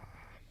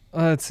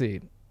 Let's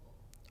see.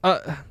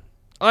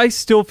 I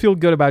still feel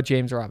good about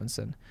James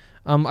Robinson.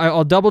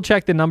 I'll double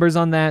check the numbers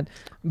on that,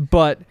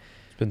 but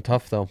It's been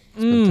tough, though.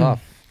 It's been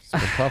tough. It's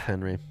been tough,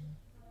 Henry.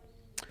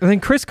 I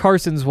think Chris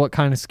Carson's what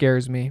kind of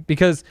scares me,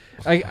 because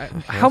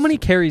how many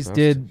carries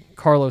did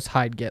Carlos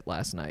Hyde get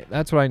last night?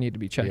 That's what I need to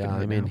be checking. Yeah,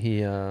 right I mean,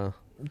 now.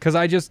 Because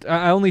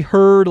I only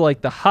heard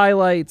like the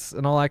highlights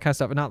and all that kind of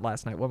stuff. Not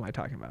last night. What am I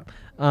talking about?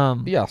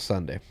 Yeah,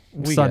 Sunday.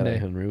 We Sunday. get it,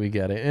 Henry. We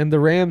get it. And the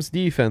Rams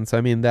defense,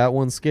 I mean, that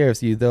one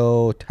scares you,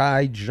 though.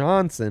 Ty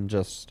Johnson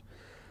just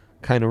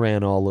kind of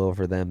ran all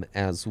over them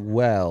as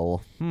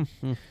well.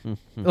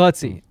 Let's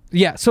see.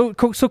 Yeah, so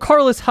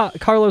Carlos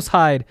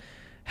Hyde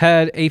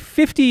had a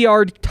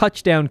 50-yard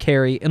touchdown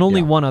carry and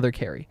only one other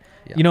carry.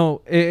 Yeah. You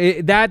know,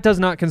 that does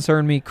not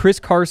concern me. Chris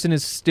Carson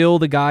is still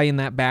the guy in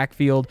that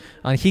backfield.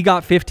 He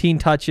got 15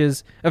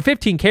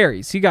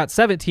 carries. He got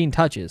 17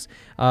 touches.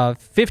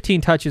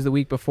 15 touches the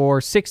week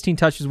before, 16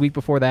 touches the week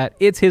before that.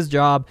 It's his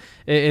job.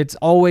 It's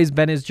always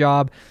been his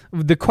job.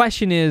 The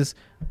question is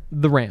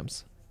the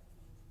Rams.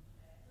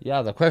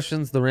 Yeah, the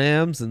question's the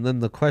Rams, and then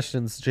the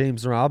question's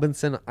James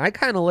Robinson. I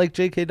kind of like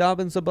J.K.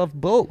 Dobbins above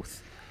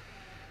both.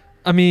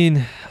 I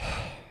mean,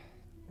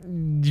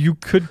 you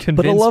could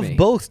convince me. But a love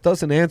both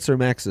doesn't answer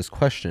Max's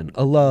question.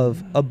 A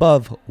love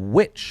above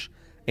which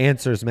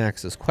answers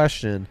Max's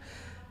question.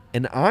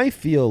 And I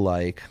feel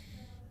like...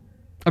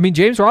 I mean,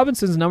 James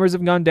Robinson's numbers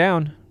have gone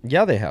down.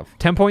 Yeah, they have.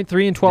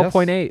 10.3 and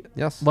 12.8.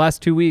 Yes.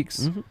 Last 2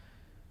 weeks. Mm-hmm.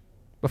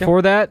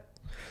 Before that...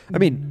 I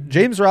mean,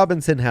 James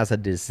Robinson has a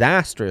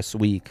disastrous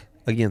week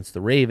against the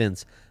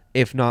Ravens,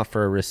 if not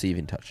for a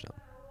receiving touchdown.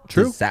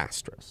 True.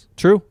 Disastrous.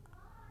 True.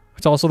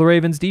 It's also the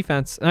Ravens'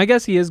 defense. And I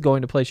guess he is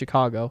going to play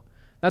Chicago.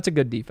 That's a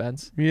good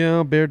defense.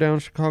 Yeah, bear down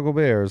Chicago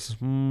Bears.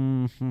 But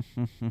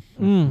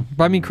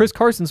I mean, Chris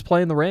Carson's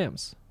playing the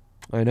Rams.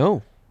 I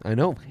know.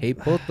 Hate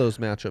both those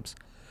matchups.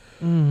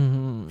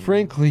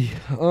 Frankly.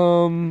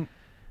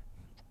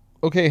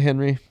 Okay,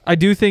 Henry. I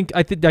do think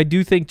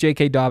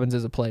J.K. Dobbins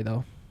is a play,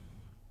 though.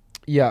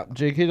 Yeah,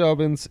 J.K.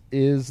 Dobbins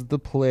is the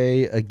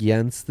play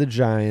against the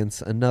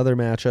Giants. Another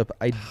matchup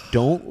I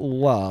don't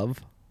love.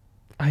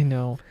 I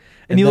know.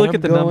 And you look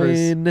at the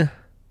numbers.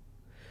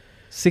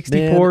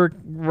 64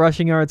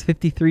 rushing yards,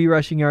 53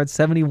 rushing yards,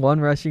 71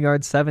 rushing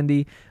yards,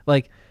 70.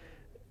 Like,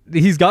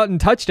 he's gotten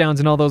touchdowns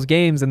in all those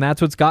games, and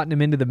that's what's gotten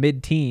him into the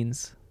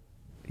mid-teens.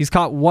 He's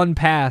caught one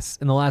pass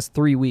in the last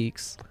 3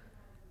 weeks.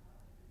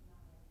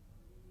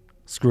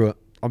 Screw it.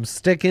 I'm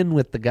sticking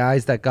with the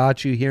guys that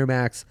got you here,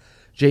 Max.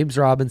 James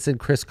Robinson,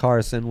 Chris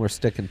Carson, we're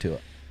sticking to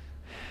it.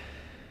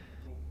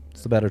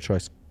 It's the better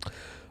choice.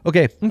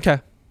 Okay.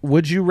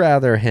 Would you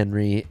rather,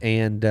 Henry,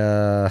 and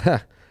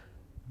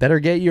better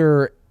get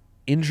your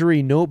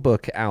injury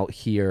notebook out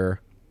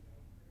here,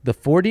 the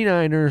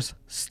 49ers,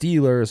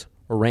 Steelers,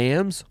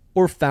 Rams,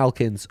 or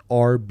Falcons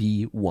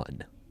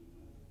RB1?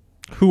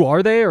 Who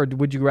are they, or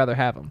would you rather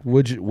have them?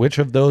 Which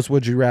of those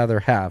would you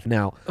rather have?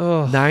 Now,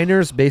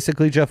 Niners,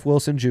 basically Jeff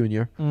Wilson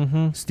Jr.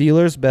 Mm-hmm.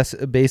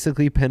 Steelers,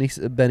 basically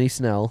Benny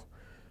Snell.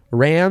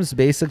 Rams,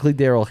 basically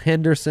Darrell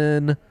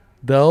Henderson,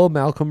 though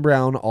Malcolm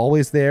Brown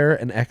always there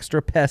and extra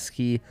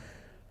pesky.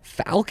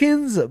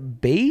 Falcons,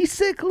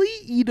 basically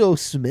Ito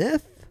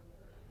Smith.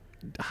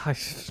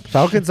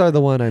 Falcons are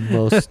the one I'm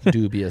most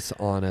dubious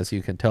on, as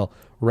you can tell.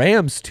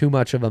 Rams, too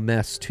much of a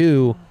mess,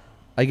 too.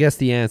 I guess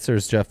the answer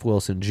is Jeff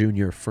Wilson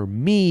Jr. For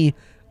me,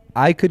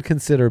 I could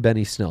consider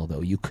Benny Snell,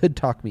 though. You could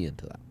talk me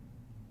into that.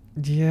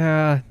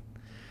 Yeah.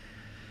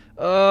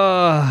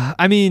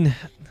 I mean,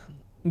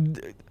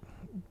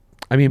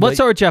 let's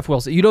start with Jeff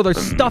Wilson. You know,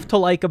 there's stuff to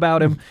like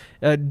about him.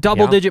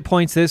 Double-digit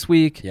points this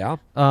week. Yeah.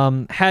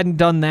 Hadn't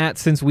done that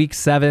since week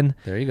 7.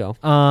 There you go.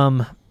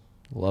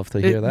 Love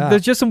to hear that.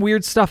 There's just some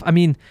weird stuff. I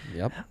mean,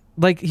 yep.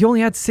 Like, he only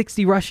had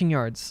 60 rushing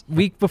yards.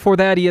 Week before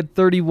that, he had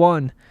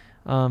 31.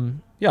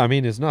 Yeah, I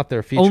mean, he's not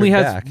their featured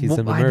back. He's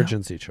an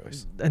emergency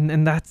choice.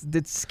 And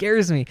it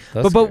scares me.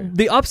 But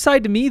the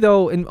upside to me,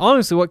 though, and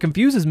honestly what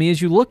confuses me is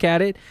you look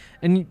at it,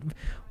 and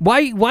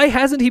why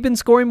hasn't he been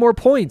scoring more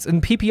points in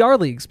PPR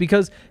leagues?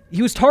 Because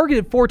he was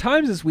targeted 4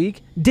 times this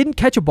week, didn't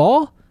catch a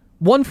ball,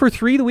 1 for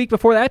 3 the week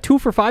before that, 2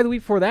 for 5 the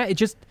week before that. It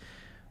just...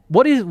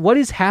 What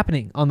is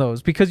happening on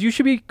those? Because you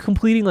should be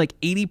completing like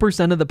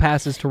 80% of the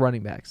passes to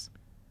running backs.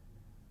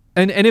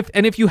 And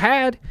if you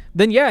had,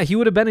 then yeah, he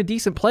would have been a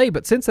decent play.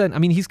 But since then, I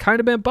mean, he's kind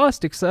of been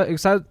bust,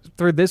 except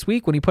for this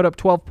week when he put up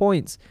 12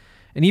 points.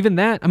 And even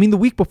that, I mean, the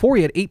week before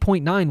he had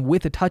 8.9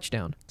 with a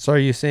touchdown. So are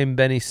you saying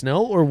Benny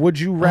Snell, or would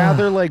you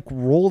rather like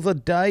roll the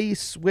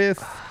dice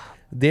with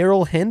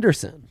Darrell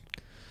Henderson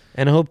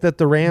and hope that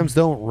the Rams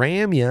don't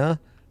ram you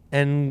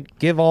and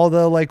give all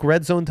the like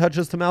red zone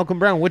touches to Malcolm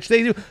Brown, which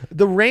they do?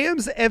 The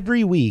Rams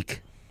every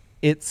week,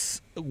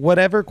 it's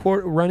whatever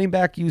running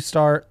back you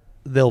start,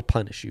 they'll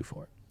punish you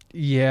for it.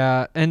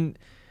 Yeah, and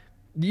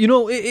you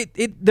know,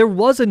 there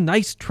was a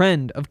nice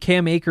trend of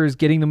Cam Akers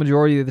getting the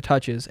majority of the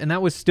touches, and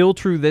that was still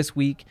true this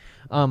week.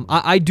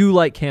 I do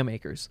like Cam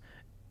Akers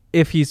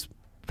if he's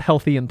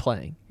healthy and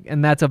playing,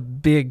 and that's a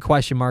big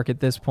question mark at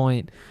this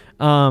point.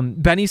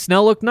 Benny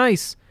Snell looked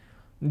nice.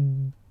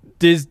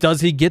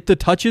 Does he get the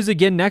touches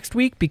again next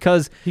week?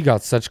 Because he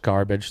got such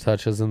garbage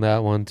touches in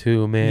that one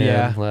too, man.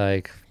 Yeah.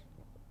 Like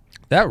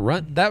that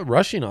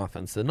rushing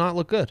offense did not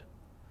look good.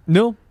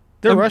 No.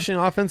 Their rushing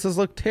offenses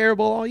looked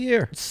terrible all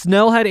year.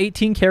 Snell had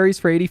 18 carries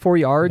for 84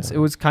 yards. Yeah. It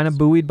was kind of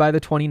buoyed by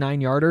the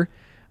 29-yarder.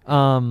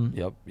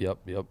 Yep.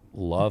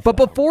 Love But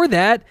that. Before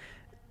that,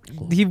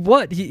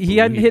 he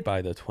hadn't hit...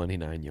 by the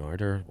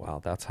 29-yarder.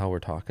 Wow, that's how we're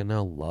talking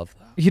now. Love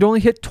that. He'd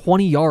only hit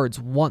 20 yards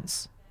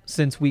once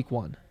since week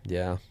 1.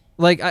 Yeah.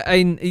 Like,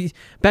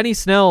 Benny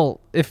Snell,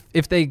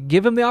 if they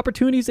give him the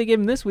opportunities they gave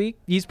him this week,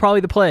 he's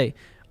probably the play.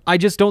 I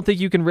just don't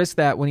think you can risk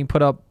that when he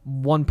put up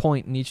 1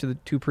 point in each of the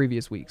 2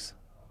 previous weeks.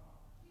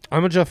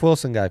 I'm a Jeff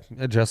Wilson guy.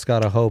 I just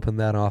got to hope in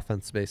that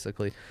offense,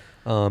 basically.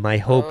 I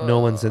hope no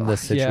one's in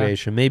this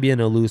situation. Maybe in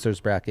a loser's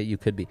bracket you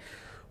could be.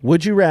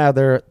 Would you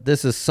rather,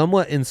 this is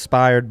somewhat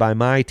inspired by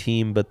my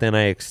team, but then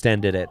I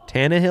extended it.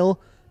 Tannehill,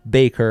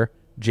 Baker,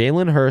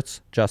 Jalen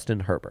Hurts,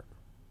 Justin Herbert.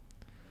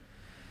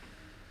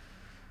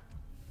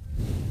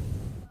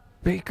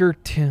 Baker,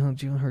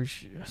 Jalen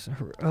Hurts.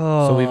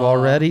 So we've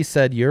already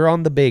said you're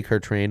on the Baker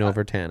train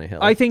over Tannehill.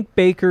 I think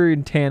Baker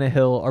and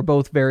Tannehill are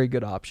both very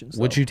good options.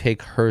 Would though. you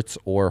take Hurts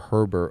or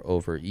Herbert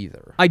over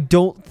either? I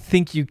don't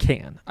think you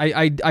can.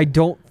 I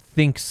don't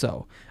think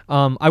so.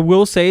 I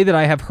will say that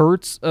I have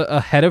Hurts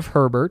ahead of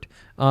Herbert,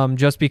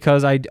 just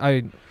because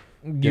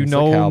Against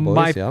the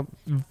Cowboys, yep.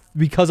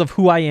 because of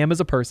who I am as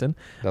a person.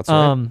 That's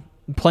right.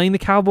 Playing the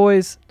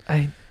Cowboys,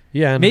 And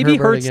maybe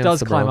Herbert Hurts against does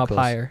the climb up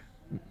Broncos. higher.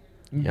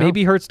 Yeah.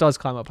 Maybe Hurts does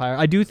climb up higher.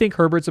 I do think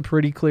Herbert's a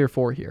pretty clear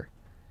 4 here.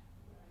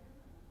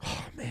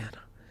 Oh, man.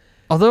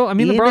 Although, I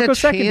mean, the Broncos a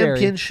secondary.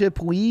 championship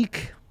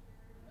week.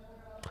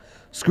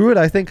 Screw it.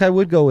 I think I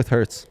would go with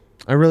Hurts.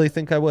 I really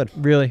think I would.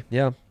 Really?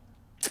 Yeah.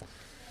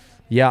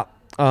 Yeah.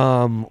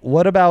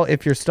 What about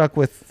if you're stuck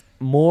with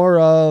more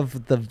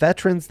of the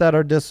veterans that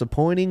are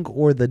disappointing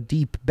or the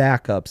deep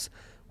backups?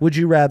 Would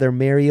you rather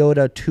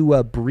Mariota,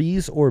 Tua,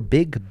 Breeze, or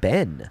Big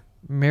Ben?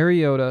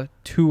 Mariota,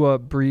 Tua,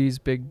 Breeze,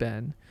 Big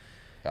Ben.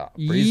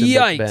 Breeze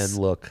and Big Ben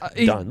look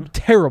done.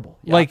 Terrible.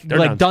 Yeah, like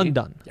they're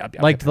done.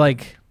 Yep.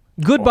 Like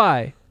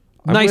goodbye.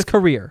 I'm Nice with-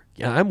 career.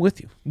 Yeah, I'm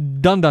with you.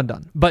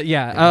 Done. But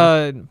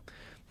yeah,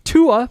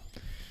 Tua,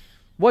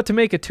 what to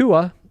make of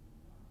Tua?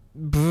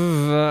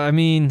 I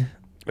mean,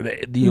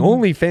 The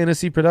only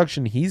fantasy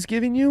production he's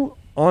giving you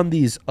on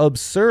these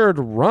absurd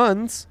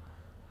runs,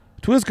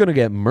 Tua's going to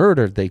get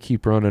murdered. They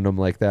keep running him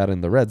like that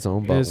in the red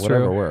zone, but is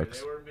whatever true. works.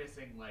 They were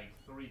missing like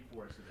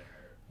 3/4 of their.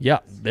 Yeah,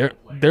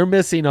 they're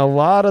missing a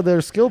lot of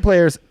their skill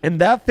players, and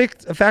that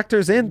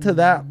factors into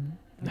that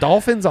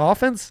Dolphins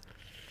offense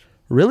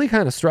really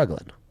kind of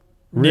struggling.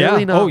 Really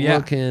Yeah. not Oh, yeah.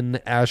 looking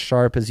as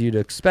sharp as you'd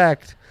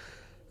expect.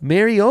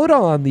 Mariota,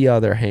 on the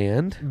other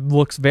hand,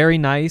 looks very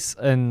nice,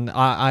 and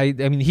I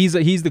mean he's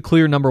the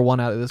clear number 1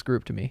 out of this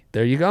group to me.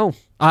 there you go.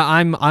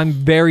 I'm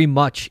very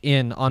much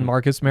in on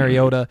Marcus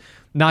Mariota,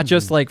 not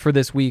just like for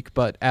this week,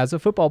 but as a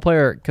football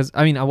player, because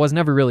I mean I was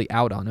never really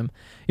out on him.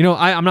 You know,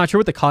 I'm not sure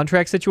what the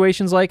contract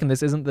situation's like, and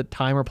this isn't the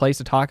time or place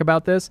to talk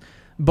about this.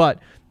 But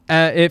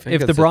if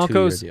it's the a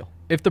Broncos 2-year deal.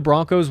 if the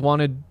Broncos want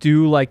to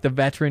do like the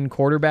veteran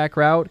quarterback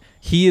route,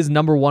 he is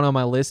number 1 on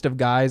my list of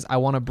guys I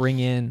want to bring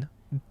in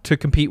to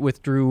compete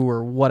with Drew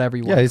or whatever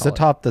you want. Yeah, he's to call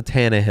atop the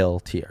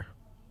Tannehill tier.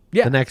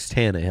 Yeah. The next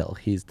Tannehill,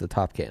 he's the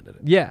top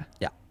candidate. it. Yeah.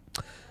 Yeah.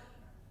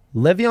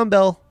 Le'Veon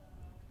Bell,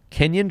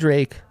 Kenyon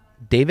Drake,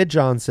 David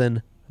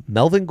Johnson,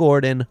 Melvin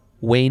Gordon,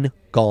 Wayne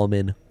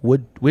Gallman.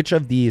 Which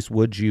of these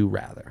would you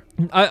rather?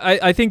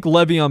 I think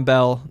Le'Veon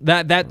Bell,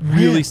 that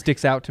really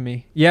sticks out to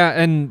me. Yeah,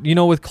 and you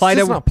know with Clyde,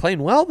 He's not playing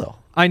well though.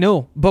 I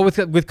know, but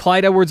with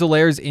Clyde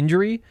Edwards-Helaire's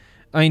injury,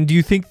 I mean, do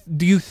you think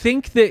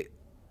that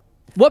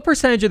what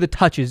percentage of the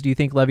touches do you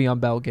think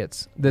Le'Veon Bell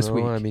gets this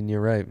week? I mean, you're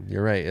right.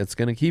 It's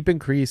going to keep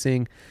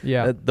increasing.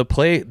 Yeah. The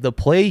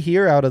play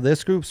here out of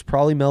this group's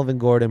probably Melvin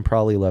Gordon,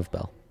 probably Lev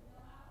Bell.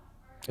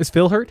 Is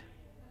Phil hurt?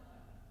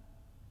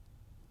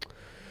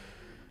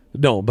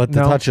 No, but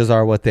the No. touches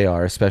are what they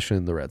are, especially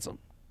in the red zone.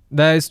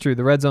 That is true.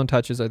 The red zone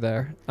touches are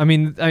there. I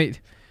mean,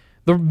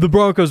 the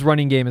Broncos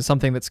running game is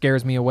something that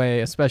scares me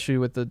away, especially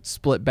with the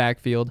split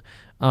backfield.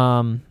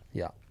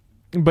 Yeah.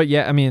 But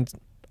yeah, I mean,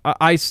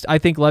 I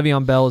think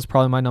Le'Veon Bell is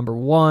probably my number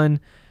 1.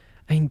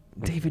 I mean,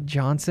 David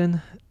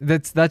Johnson,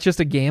 that's just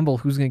a gamble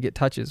who's going to get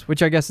touches,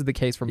 which I guess is the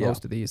case for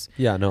most of these.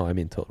 Yeah, no, I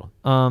mean, totally.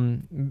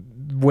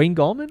 Wayne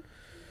Gallman?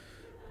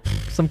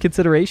 Some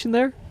consideration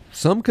there?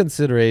 Some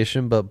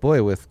consideration, but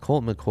boy, with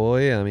Colt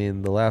McCoy, I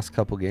mean, the last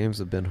couple games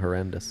have been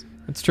horrendous.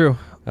 It's true.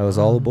 I was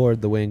all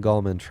aboard the Wayne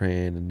Gallman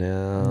train, and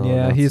now...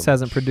 Yeah, not he just so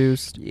hasn't much.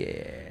 produced.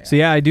 Yeah. So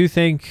yeah, I do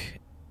think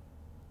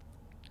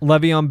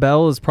Le'Veon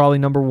Bell is probably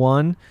number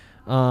 1.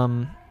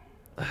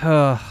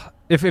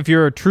 If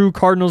you're a true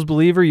Cardinals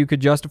believer, you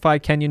could justify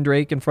Kenyon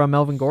Drake in front of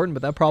Melvin Gordon,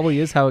 but that probably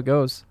is how it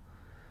goes.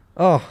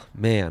 Oh,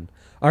 man.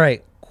 All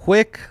right.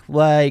 Quick,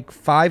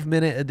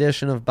 5-minute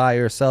edition of Buy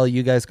or Sell.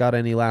 You guys got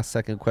any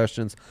last-second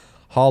questions?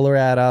 Holler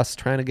at us.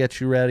 Trying to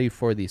get you ready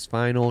for these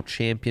final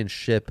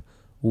championship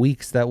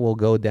weeks that will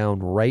go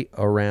down right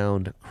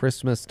around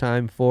Christmas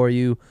time for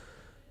you.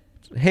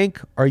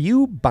 Hank, are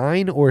you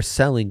buying or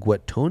selling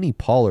what Tony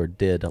Pollard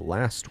did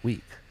last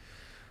week?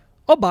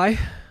 I'll buy.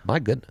 My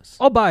goodness.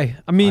 I'll buy.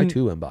 I mean, I,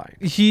 too, am buying.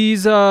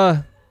 he's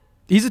a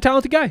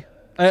talented guy.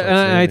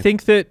 And I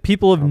think that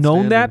people have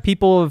known that.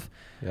 People have,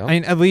 Yep. I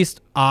mean, at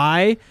least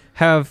I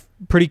have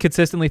pretty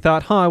consistently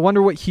thought, I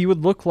wonder what he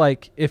would look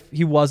like if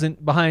he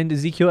wasn't behind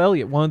Ezekiel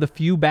Elliott, one of the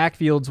few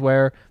backfields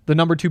where the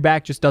number 2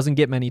 back just doesn't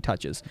get many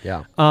touches.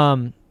 Yeah.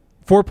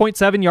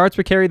 4.7 yards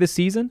per carry this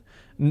season.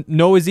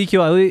 No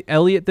Ezekiel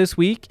Elliott this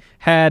week.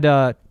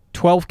 Had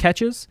 12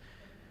 catches.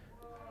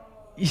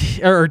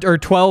 Or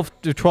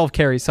 12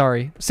 carries,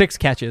 sorry. 6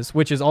 catches,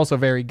 which is also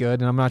very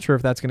good, and I'm not sure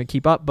if that's going to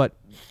keep up, but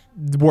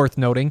worth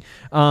noting.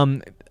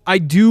 I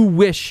do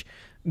wish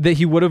that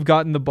he would have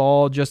gotten the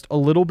ball just a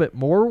little bit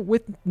more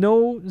with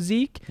no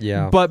Zeke.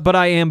 Yeah. But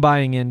I am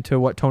buying into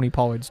what Tony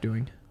Pollard's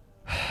doing.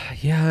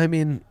 Yeah, I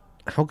mean,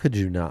 how could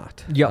you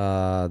not?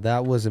 Yep.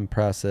 That was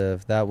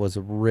impressive. That was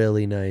a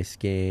really nice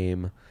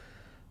game.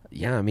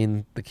 Yeah, I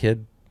mean, the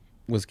kid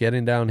was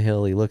getting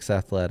downhill. He looks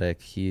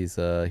athletic. He's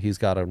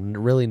got a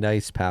really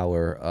nice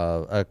power,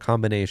 a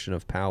combination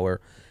of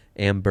power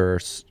and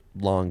burst,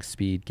 long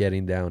speed,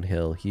 getting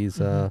downhill.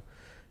 He's a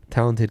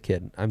talented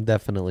kid. I'm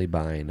definitely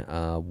buying.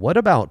 What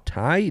about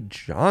Ty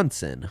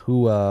Johnson,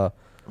 who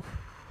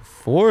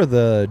for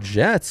the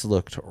Jets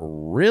looked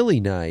really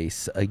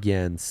nice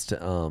against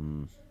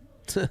the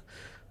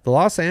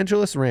Los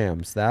Angeles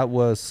Rams? That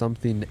was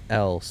something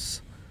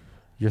else.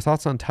 Your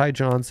thoughts on Ty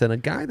Johnson, a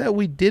guy that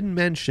we didn't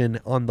mention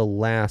on the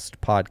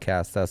last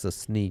podcast as a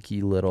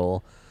sneaky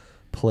little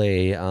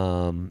play.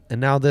 And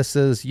now this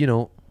is,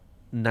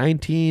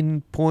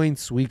 19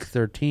 points, week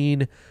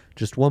 13,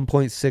 just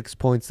 1.6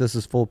 points. This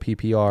is full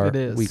PPR. It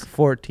is. Week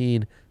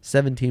 14,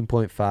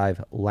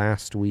 17.5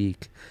 last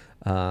week.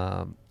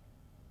 Not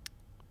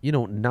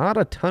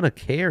a ton of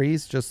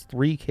carries, just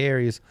 3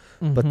 carries,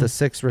 but the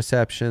 6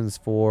 receptions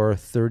for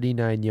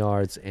 39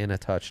 yards and a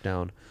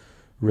touchdown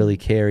really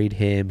carried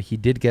him. He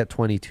did get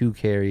 22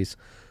 carries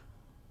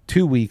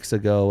 2 weeks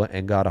ago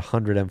and got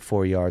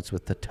 104 yards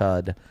with the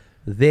TUD.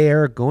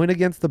 There, going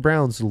against the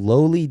Browns'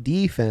 lowly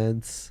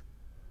defense,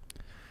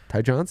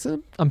 Ty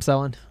Johnson? I'm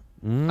selling.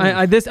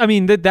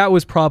 That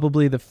was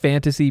probably the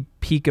fantasy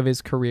peak of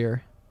his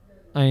career.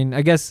 I mean,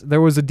 I guess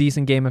there was a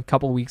decent game a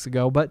couple weeks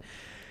ago, but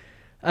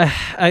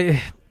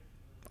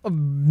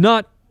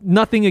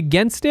nothing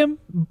against him.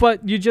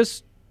 But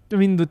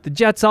with the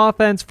Jets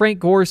offense, Frank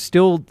Gore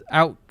still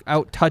out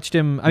touched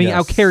him.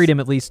 Out carried him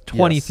at least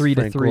 23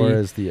 to 3. Frank Gore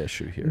is the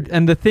issue here.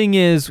 And the thing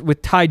is,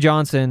 with Ty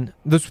Johnson,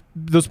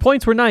 those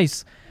points were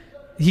nice.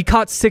 He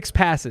caught 6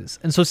 passes,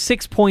 and so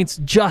 6 points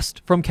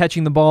just from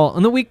catching the ball.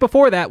 And the week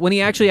before that, when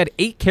he actually had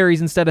 8 carries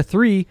instead of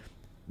 3,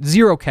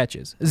 0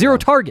 catches, 0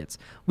 targets.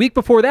 Week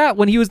before that,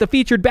 when he was the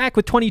featured back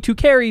with 22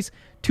 carries,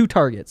 2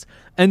 targets.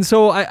 And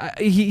so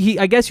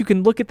I guess you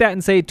can look at that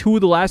and say 2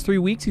 of the last 3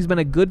 weeks, he's been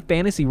a good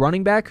fantasy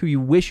running back who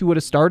you wish you would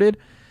have started.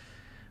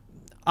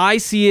 I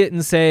see it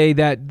and say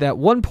that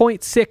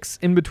 1.6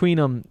 in between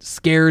them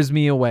scares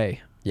me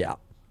away. Yeah.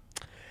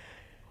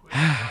 Quick buy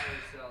or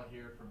sell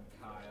here from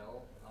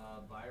Kyle.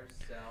 Buy or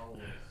sell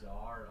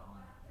Lazard on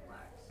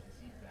flex.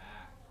 Is he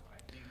back? I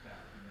think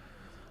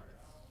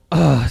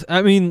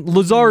that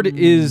Lazard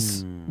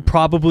is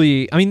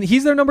probably.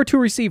 He's their number 2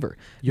 receiver.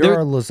 You're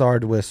a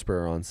Lazard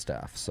whisperer on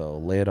staff, so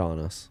lay it on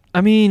us.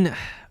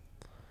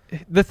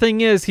 The thing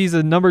is, he's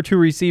a number 2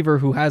 receiver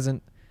who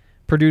hasn't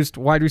produced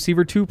wide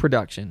receiver 2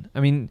 production.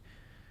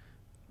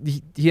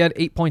 He had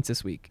 8 points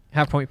this week,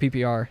 half-point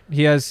PPR.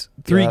 He has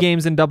 3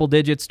 games in double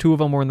digits. 2 of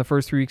them were in the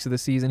first 3 weeks of the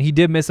season. He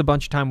did miss a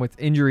bunch of time with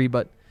injury,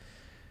 but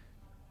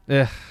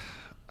I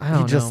don't know.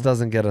 He just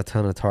doesn't get a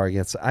ton of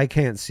targets. I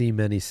can't see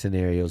many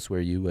scenarios where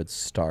you would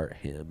start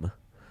him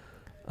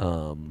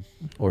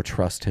or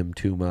trust him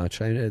too much.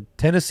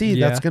 Tennessee,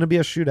 that's going to be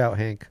a shootout,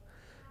 Hank.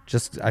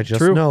 I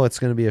just know it's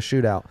going to be a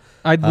shootout.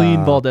 I'd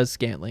lean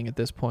Valdez-Scantling at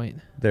this point.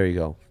 There you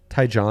go.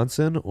 Ty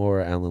Johnson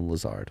or Alan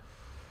Lazard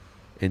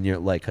in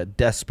your a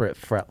desperate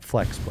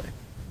flex play?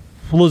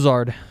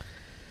 Lazard.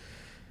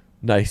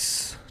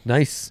 Nice.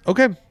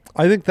 Okay.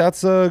 I think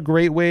that's a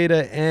great way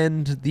to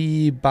end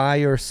the buy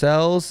or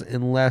sells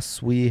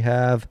unless we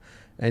have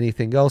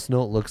anything else.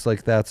 No, it looks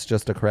like that's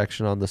just a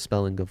correction on the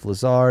spelling of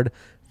Lazard.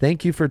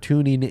 Thank you for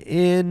tuning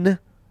in.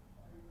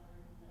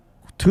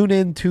 Tune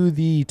in to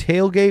the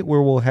tailgate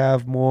where we'll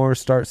have more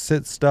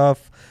start-sit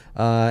stuff.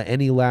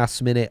 Any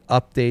last-minute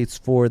updates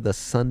for the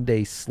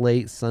Sunday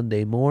slate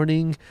Sunday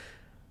morning.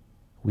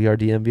 We are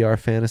DNVR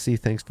Fantasy.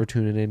 Thanks for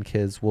tuning in,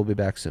 kids. We'll be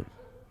back soon.